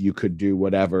sauce. You could do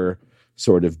whatever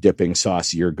sort of dipping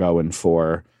sauce you're going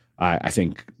for. I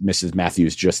think Mrs.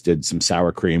 Matthews just did some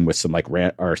sour cream with some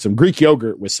some Greek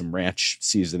yogurt with some ranch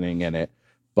seasoning in it,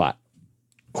 but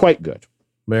quite good.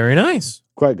 Very nice.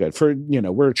 Quite good. For, you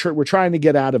know, we're trying to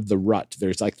get out of the rut.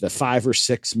 There's like the 5 or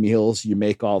 6 meals you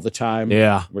make all the time.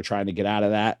 Yeah. We're trying to get out of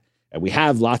that. And we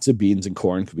have lots of beans and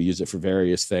corn. Could we use it for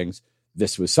various things?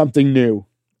 This was something new.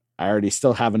 I already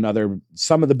still have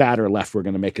some of the batter left. We're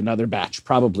going to make another batch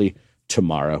probably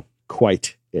tomorrow.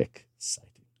 Quite exciting.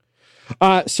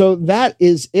 So that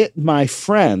is it, my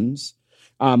friends.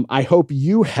 I hope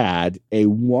you had a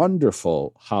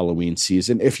wonderful Halloween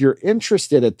season. If you're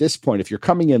interested at this point, if you're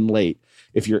coming in late,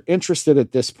 if you're interested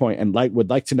at this point and would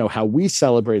like to know how we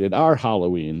celebrated our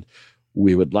Halloween,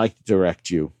 we would like to direct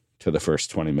you to the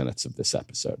first 20 minutes of this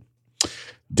episode.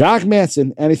 Doc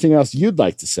Manson, anything else you'd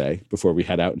like to say before we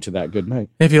head out into that good night?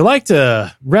 If you like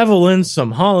to revel in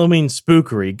some Halloween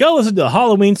spookery, go listen to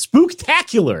Halloween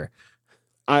Spooktacular.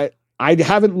 I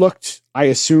haven't looked. I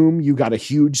assume you got a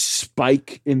huge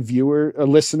spike in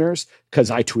listeners because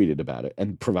I tweeted about it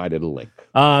and provided a link.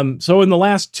 So in the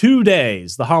last 2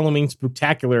 days, the Halloween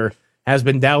Spooktacular has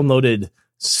been downloaded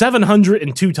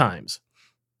 702 times.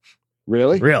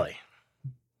 Really? Really.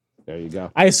 There you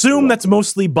go. I assume that's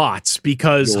mostly bots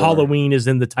because Halloween is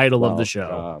in the title of the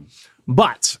show.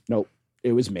 But nope,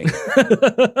 it was me.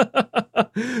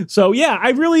 So yeah,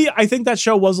 I think that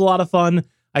show was a lot of fun.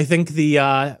 I think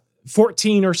the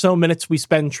 14 or so minutes we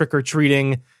spend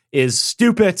trick-or-treating is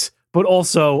stupid, but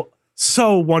also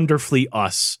so wonderfully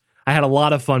us. I had a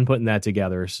lot of fun putting that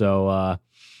together. So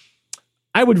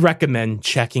I would recommend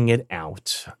checking it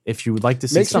out if you would like to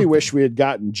see something. Makes me wish we had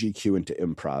gotten GQ into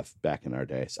improv back in our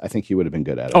days. I think he would have been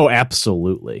good at it. Oh,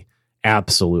 absolutely.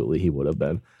 Absolutely, he would have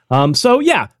been. So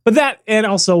yeah, but that, and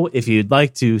also if you'd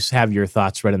like to have your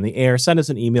thoughts read in the air, send us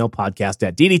an email,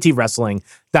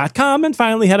 podcast@ddtwrestling.com. And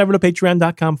finally, head over to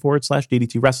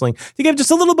patreon.com/DDT Wrestling to give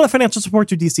just a little bit of financial support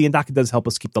to DC. And Doc, it does help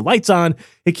us keep the lights on.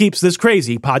 It keeps this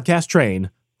crazy podcast train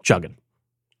chugging.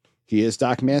 He is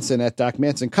Doc Manson at Doc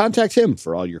Manson. Contact him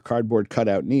for all your cardboard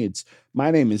cutout needs.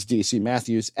 My name is DC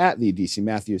Matthews at the DC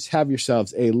Matthews. Have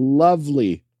yourselves a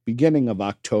lovely beginning of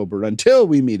October. Until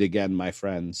we meet again, my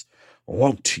friends,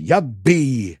 won't ya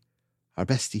be our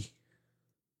bestie?